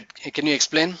 What is it? Can you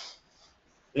explain?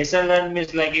 Lesson learned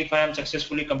means like if I am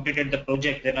successfully completed the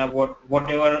project, then I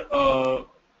whatever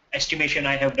estimation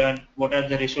I have done, what are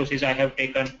the resources I have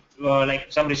taken, like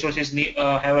some resources need,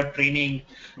 have a training,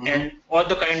 and all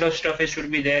the kind of stuff is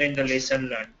should be there in the lesson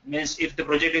learned. Means if the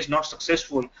project is not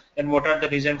successful, then what are the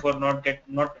reason for not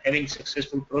having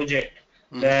successful project?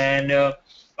 Then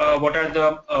what are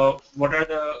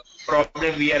the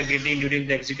problem we are getting during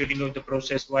the executing of the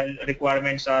process while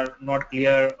requirements are not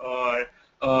clear, or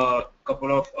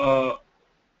couple of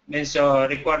means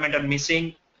requirement are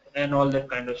missing and all that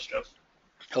kind of stuff.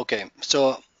 Okay.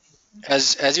 So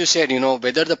as you said,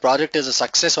 whether the project is a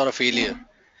success or a failure,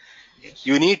 Yes.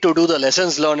 you need to do the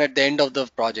lessons learned at the end of the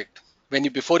project.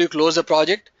 Before you close the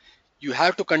project, you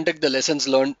have to conduct the lessons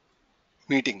learned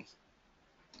meeting,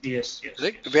 Yes. Yes.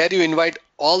 right? Yes. Where you invite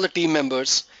all the team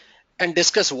members and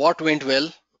discuss what went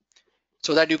well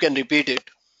so that you can repeat it,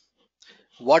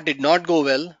 what did not go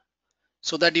well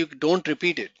so that you don't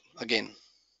repeat it again,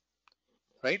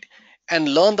 right?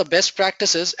 And learn the best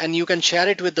practices and you can share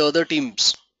it with the other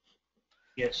teams.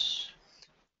 Yes.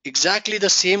 Exactly the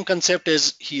same concept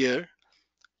is here.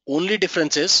 Only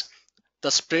difference is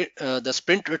the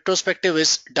sprint retrospective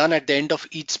is done at the end of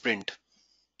each sprint.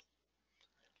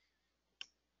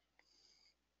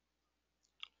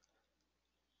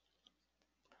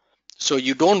 So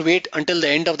you don't wait until the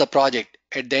end of the project.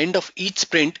 At the end of each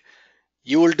sprint,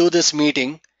 you will do this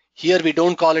meeting. Here we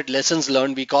don't call it lessons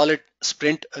learned, we call it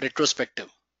sprint retrospective.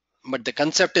 But the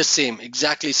concept is same,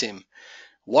 exactly same.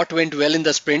 What went well in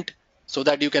the sprint so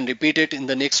that you can repeat it in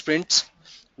the next sprints?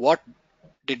 what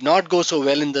did not go so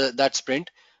well in that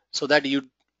sprint, so that you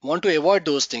want to avoid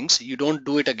those things, you don't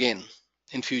do it again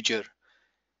in future,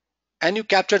 and you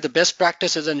capture the best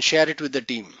practices and share it with the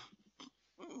team.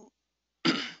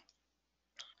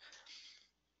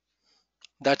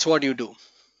 That's what you do.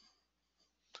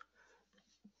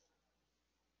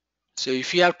 So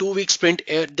if you have 2 week sprint,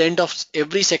 at the end of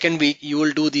every second week, you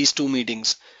will do these two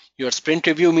meetings, your sprint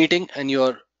review meeting and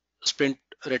your sprint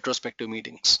retrospective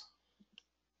meetings.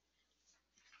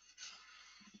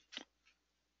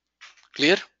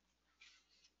 Clear?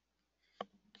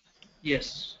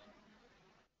 Yes.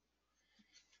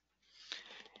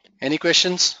 Any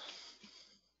questions?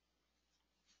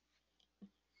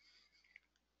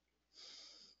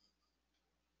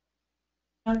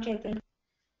 No, Chetan.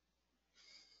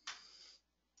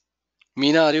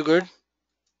 Meena, are you good?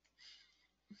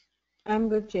 I'm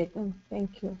good, Chetan.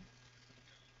 Thank you.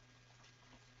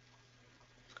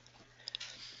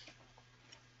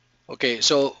 Okay,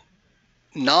 so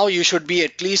now you should be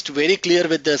at least very clear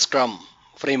with the Scrum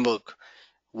framework.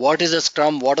 What is a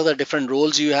Scrum? What are the different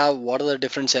roles you have? What are the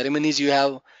different ceremonies you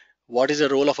have? What is the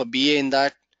role of a BA in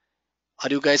that? Are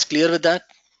you guys clear with that?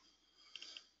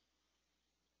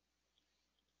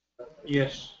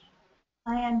 Yes.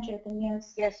 I am Chetan,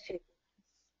 yes. Yes, Chetan.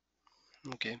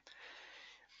 Okay.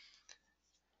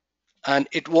 And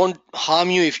it won't harm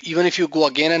you if even if you go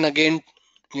again and again,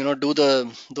 do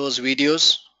those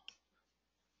videos,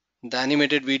 the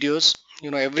animated videos.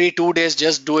 Every 2 days,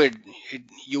 just do it.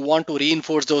 You want to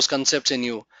reinforce those concepts in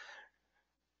you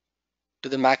to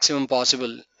the maximum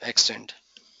possible extent.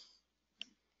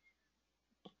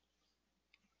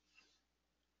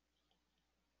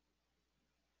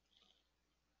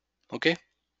 Okay.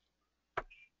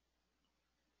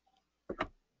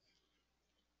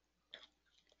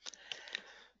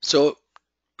 So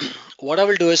what I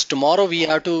will do is tomorrow we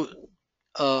have to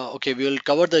okay, we will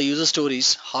cover the user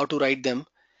stories, how to write them,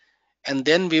 and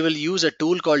then we will use a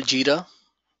tool called Jira,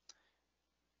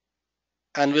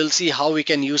 and we'll see how we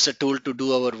can use the tool to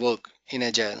do our work in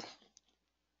Agile.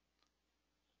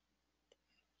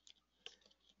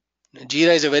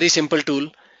 Jira is a very simple tool,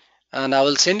 and I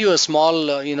will send you a small,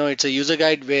 it's a user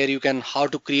guide where you can how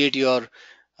to create your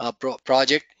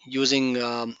project using,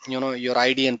 your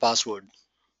ID and password.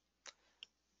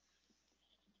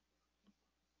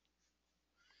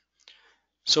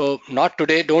 So not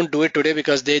today, don't do it today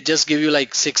because they just give you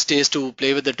like 6 days to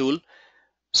play with the tool.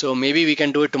 So maybe we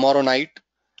can do it tomorrow night.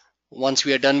 Once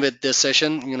we are done with this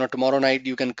session, tomorrow night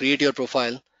you can create your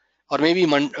profile, or maybe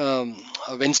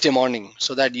Wednesday morning,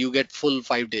 so that you get full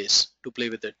 5 days to play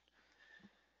with it.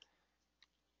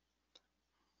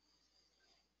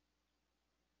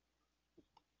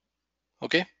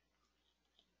 Okay.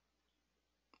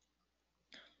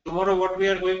 Tomorrow, what we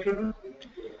are going to do?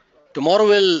 Tomorrow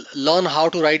we'll learn how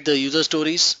to write the user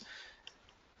stories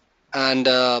and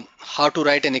how to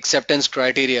write an acceptance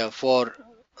criteria for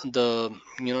the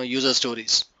user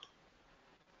stories.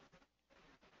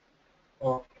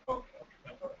 Okay. Okay.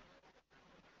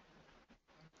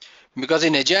 Because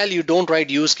in Agile you don't write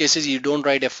use cases, you don't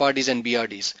write FRDs and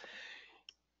BRDs.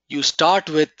 You start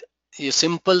with a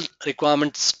simple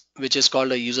requirements which is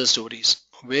called a user stories.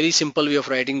 Very simple way of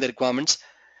writing the requirements.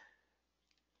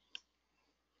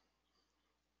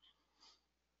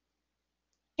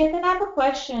 Chetan, I have a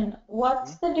question.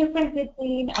 What's the difference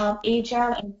between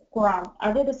Agile and Scrum?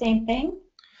 Are they the same thing?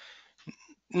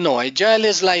 No, Agile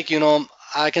is like,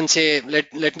 I can say,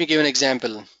 let me give an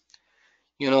example.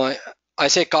 I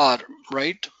say car,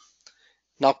 right?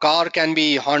 Now car can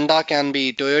be Honda, can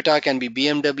be Toyota, can be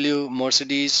BMW,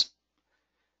 Mercedes.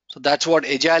 So that's what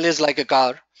Agile is, like a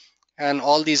car. And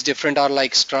all these different are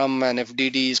like Scrum and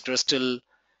FDDs, Crystal,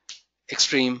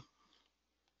 Extreme.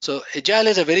 So Agile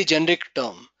is a very generic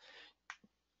term.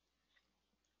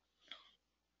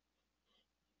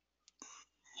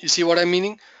 You see what I'm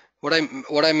meaning? What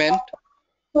I meant?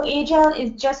 So Agile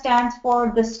is just stands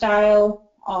for the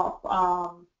style of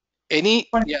for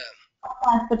Yeah,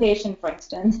 transportation, for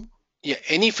instance.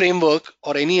 any framework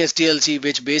or any SDLC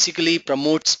which basically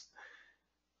promotes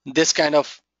this kind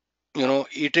of,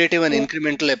 iterative and Yeah.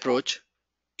 incremental approach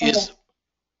Okay. is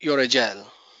your Agile,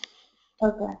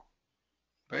 Okay.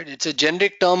 right? It's a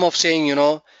generic term of saying,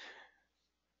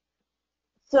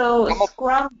 So come up,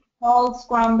 Scrum called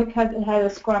Scrum because it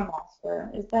has a Scrum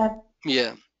Master. Is that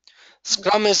yeah.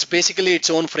 Scrum is basically its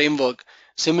own framework.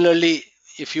 Similarly,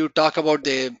 if you talk about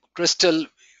the Crystal,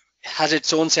 has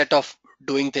its own set of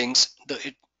doing things,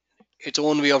 its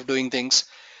own way of doing things.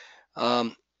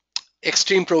 Um,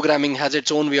 Extreme programming has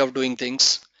its own way of doing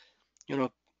things. You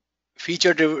know,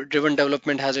 feature driven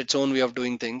development has its own way of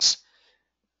doing things.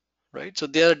 right? So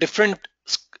there are different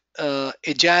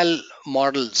agile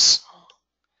models.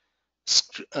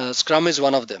 Scrum is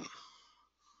one of them.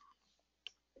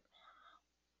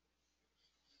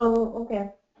 Oh, okay.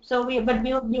 So we'll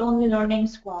be only learning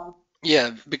Scrum.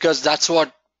 Yeah, because that's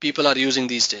what people are using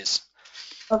these days.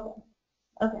 Okay.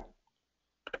 Okay.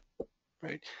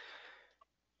 Right.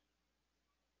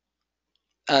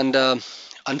 And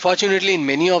unfortunately, in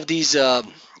many of these,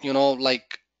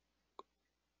 like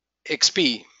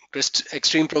XP,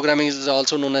 extreme programming is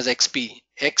also known as XP,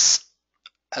 X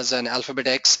as an alphabet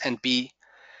X and P.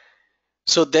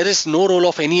 So there is no role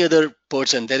of any other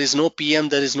person. There is no PM,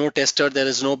 there is no tester, there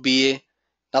is no BA,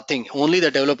 nothing, only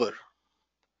the developer.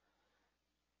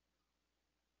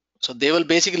 So they will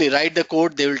basically write the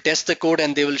code, they will test the code,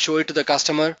 and they will show it to the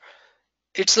customer.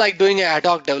 It's like doing ad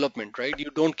hoc development, right? You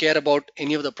don't care about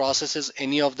any of the processes,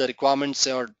 any of the requirements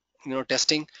or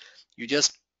testing. You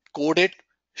just code it,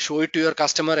 show it to your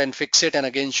customer, and fix it, and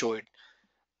again show it.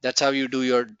 That's how you do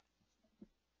your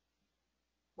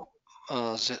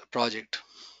project.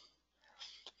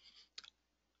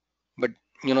 But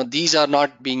these are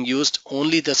not being used.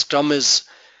 Only the Scrum is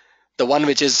the one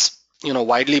which is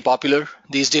widely popular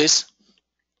these days,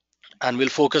 and we'll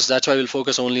focus. That's why we'll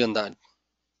focus only on that.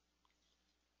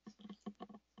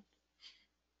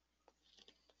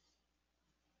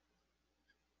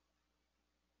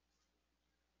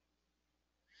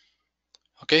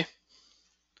 Okay.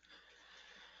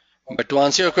 But to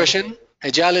answer your question,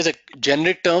 agile is a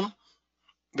generic term,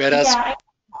 whereas Yeah,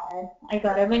 I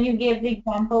got it. When you gave the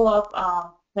example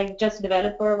of like just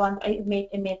developer one, it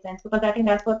made sense because I think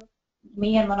that's what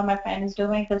me and one of my friends is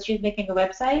doing because she's making a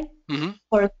website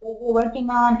for a school we're working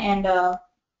on, and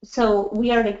so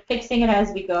we are like fixing it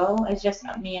as we go. It's just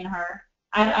me and her.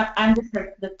 I'm just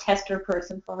the tester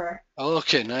person for her.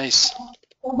 okay, nice.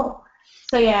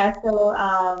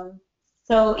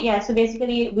 So yeah, so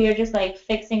basically we're just like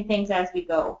fixing things as we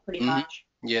go, pretty much.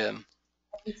 Yeah.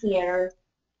 We see errors,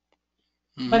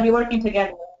 but we're working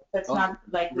together. That's Oh, not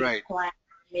like we right. plan.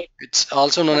 It's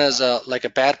also known as like a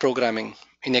pair programming.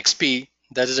 In XP,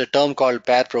 there is a term called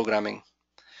pair programming.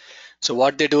 So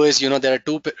what they do is, there are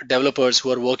two developers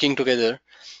who are working together,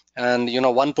 and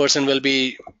one person will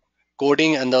be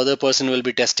coding and the other person will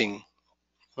be testing,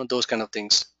 those kind of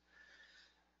things.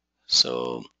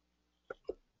 So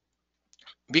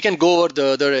we can go over the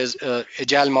other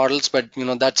agile models, but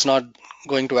that's not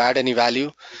going to add any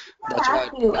value. That's why.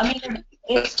 Have to. I mean,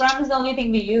 if Scrum is the only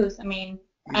thing we use, I mean,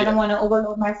 I don't want to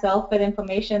overload myself with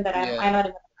information that I'm not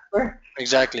even remember.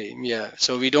 Exactly. Yeah.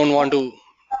 So we don't want to.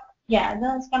 Yeah,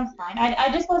 no, Scrum's fine. I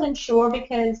just wasn't sure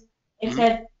because it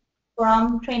said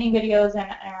Scrum training videos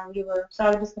and we were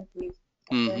sort of just confused.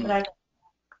 But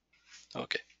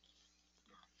Okay.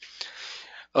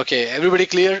 Okay. Everybody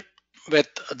clear with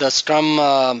the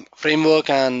Scrum framework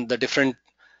and the different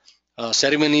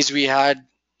ceremonies we had?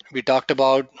 We talked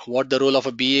about what the role of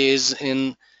a BA is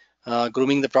in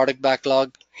grooming the product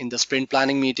backlog in the sprint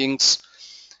planning meetings.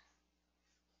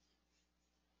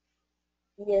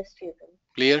 Yes, Chetan.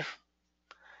 Clear?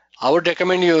 I would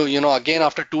recommend you, again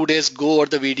after 2 days, go over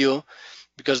the video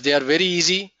because they are very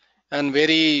easy and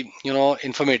very,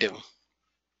 informative.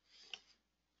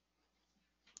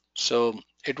 So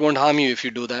it won't harm you if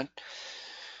you do that.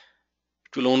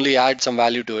 It will only add some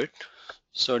value to it.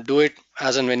 So do it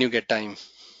as and when you get time.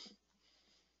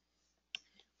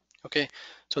 Okay.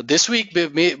 So this week,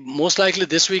 most likely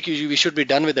this week, we should be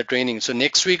done with the training. So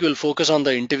next week we'll focus on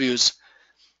the interviews,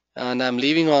 and I'm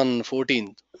leaving on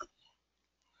 14th,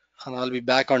 and I'll be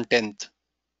back on 10th.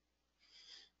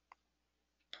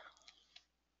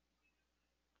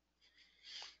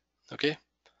 Okay.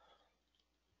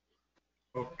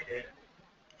 Okay.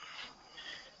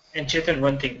 And Chetan,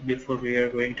 one thing before we are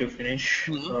going to finish,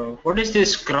 what is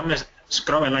this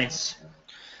Scrum Alliance?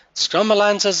 Scrum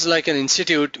Alliance is like an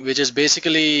institute which is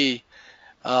basically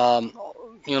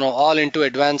all into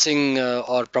advancing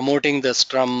or promoting the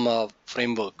Scrum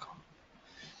framework.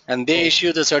 And they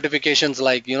issue the certifications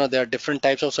like, there are different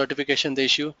types of certification they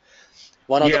issue.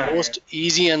 One of the most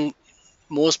easy and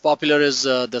most popular is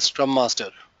the Scrum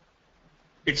Master.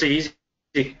 It's a easy.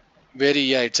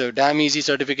 It's a damn easy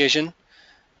certification.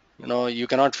 You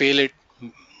cannot fail it.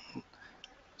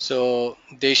 So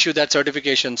they issue that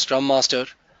certification, Scrum Master,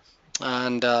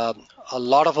 and a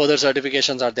lot of other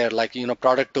certifications are there, like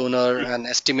product owner and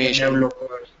estimation.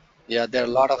 Developers. Yeah, there are a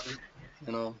lot of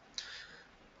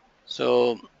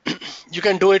so you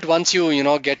can do it once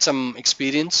you get some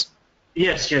experience.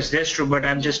 Yes, that's true. But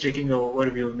I'm just taking an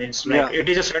overview. Means like Yeah. it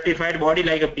is a certified body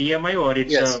like a PMI or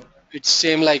it's Yes, a. it's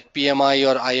same like PMI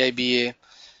or IIBA,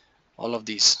 all of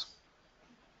these.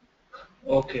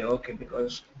 Okay,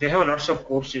 because they have lots of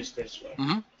courses, that's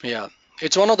why. Yeah,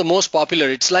 it's one of the most popular.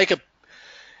 It's like a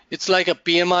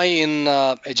PMI in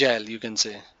Agile, you can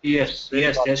say. Very Yes,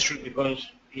 that's popular. true.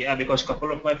 Because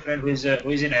couple of my friend who is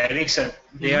in Ericsson,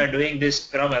 they Mm-hmm. are doing this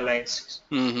Scrum alliances.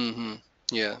 Mm-hmm.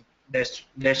 Yeah.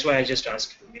 That's why I just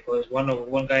asked you, because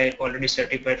one guy already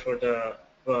certified for the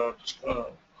uh, uh,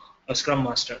 a Scrum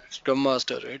Master. Scrum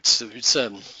Master. It's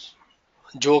a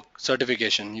joke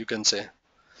certification, you can say.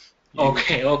 You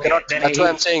Okay. cannot. Then That's why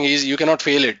I'm saying is you cannot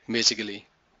fail it basically.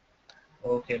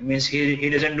 okay, means he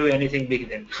doesn't do anything big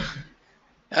then.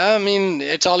 I mean,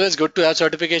 it's always good to have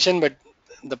certification, but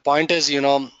the point is,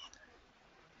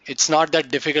 it's not that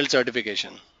difficult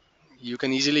certification. You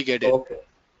can easily get it. Okay,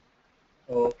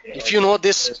 okay, If you okay. know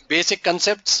this That's basic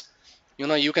concepts, you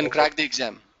can okay, crack the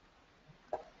exam.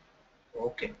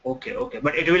 okay.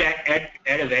 But it will add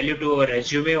a value to a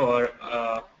resume or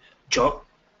job.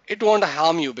 It won't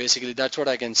harm you basically. That's what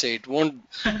I can say. It won't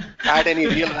add any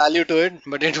real value to it,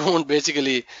 but it won't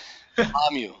basically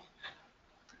harm you.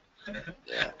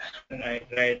 Yeah. Right.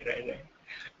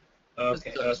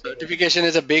 Okay. Certification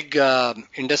is a big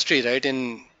industry, right?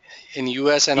 In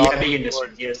US and all Yeah, big over the industry.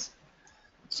 world. Yes,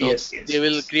 So yes, they yes,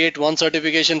 will yes. create one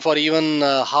certification for even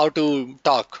how to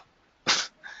talk.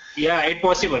 Yeah, it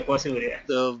possible. Yeah,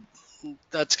 So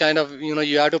that's kind of,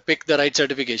 you have to pick the right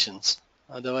certifications.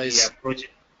 yeah. Otherwise,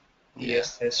 Project. yeah.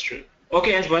 Yes, that's true.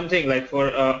 Okay, as one thing, like for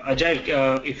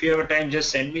Agile, if you have a time, just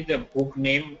send me the book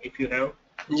name if you have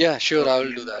Yeah, sure, I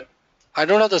will do that. remember. I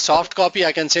don't have the Okay. soft copy.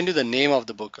 I can send you the name of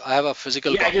the book. I have a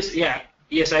physical Yeah, copy.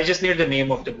 yes, I just need the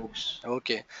name of the books.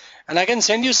 Okay. And I can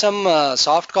send you some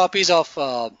soft copies of,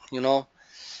 um,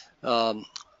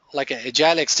 like an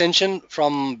agile extension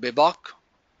from Bibok.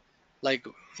 Like,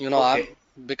 I'm Okay,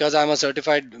 because I'm a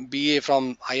certified BA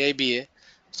from IIBA,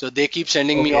 so they keep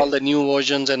sending me all okay, the new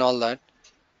versions and all that.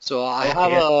 So I have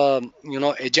okay, a,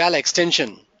 agile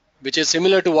extension, which is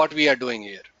similar to what we are doing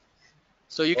here.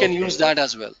 So you can use okay. that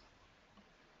as well.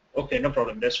 Okay, no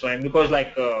problem. That's fine. Because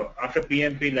like after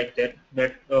PMP like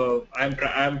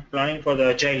I'm planning for the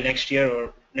Agile next year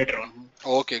or later on.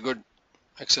 Okay, good.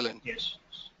 Excellent. Yes.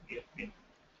 Yeah.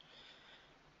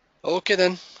 Okay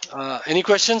then. Any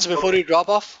questions before Okay. we drop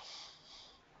off?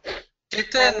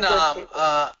 Chetan, I'm good, Chetan.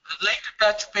 I'd like to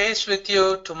touch base with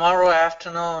you tomorrow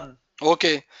afternoon.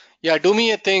 Okay. Yeah, do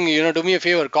me a thing, do me a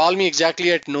favor. Call me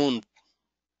exactly at noon.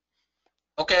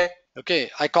 Okay.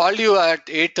 Okay. I called you at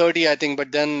 8:30, I think,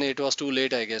 but then it was too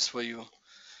late, I guess, for you.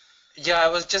 Yeah, I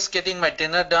was just getting my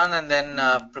dinner done and then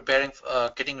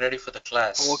getting ready for the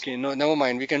class. Okay, no, never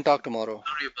mind. We can talk tomorrow.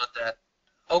 Sorry about that.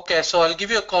 Okay, so I'll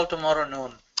give you a call tomorrow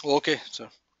noon. Okay, sir.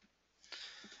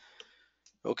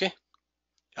 Okay.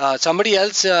 Somebody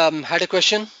else had a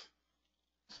question?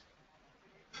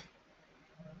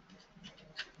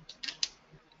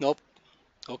 Nope.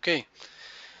 Okay.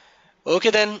 Okay,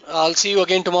 then. I'll see you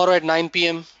again tomorrow at 9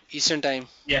 p.m. Eastern Time.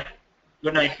 Yeah.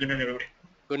 Good night. Good night, everybody.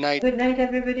 Good night. Good night,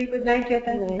 everybody. Good night, Good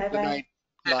Chetan. night. Bye Good bye. night.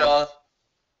 Good Bye. all.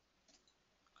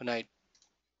 Good night.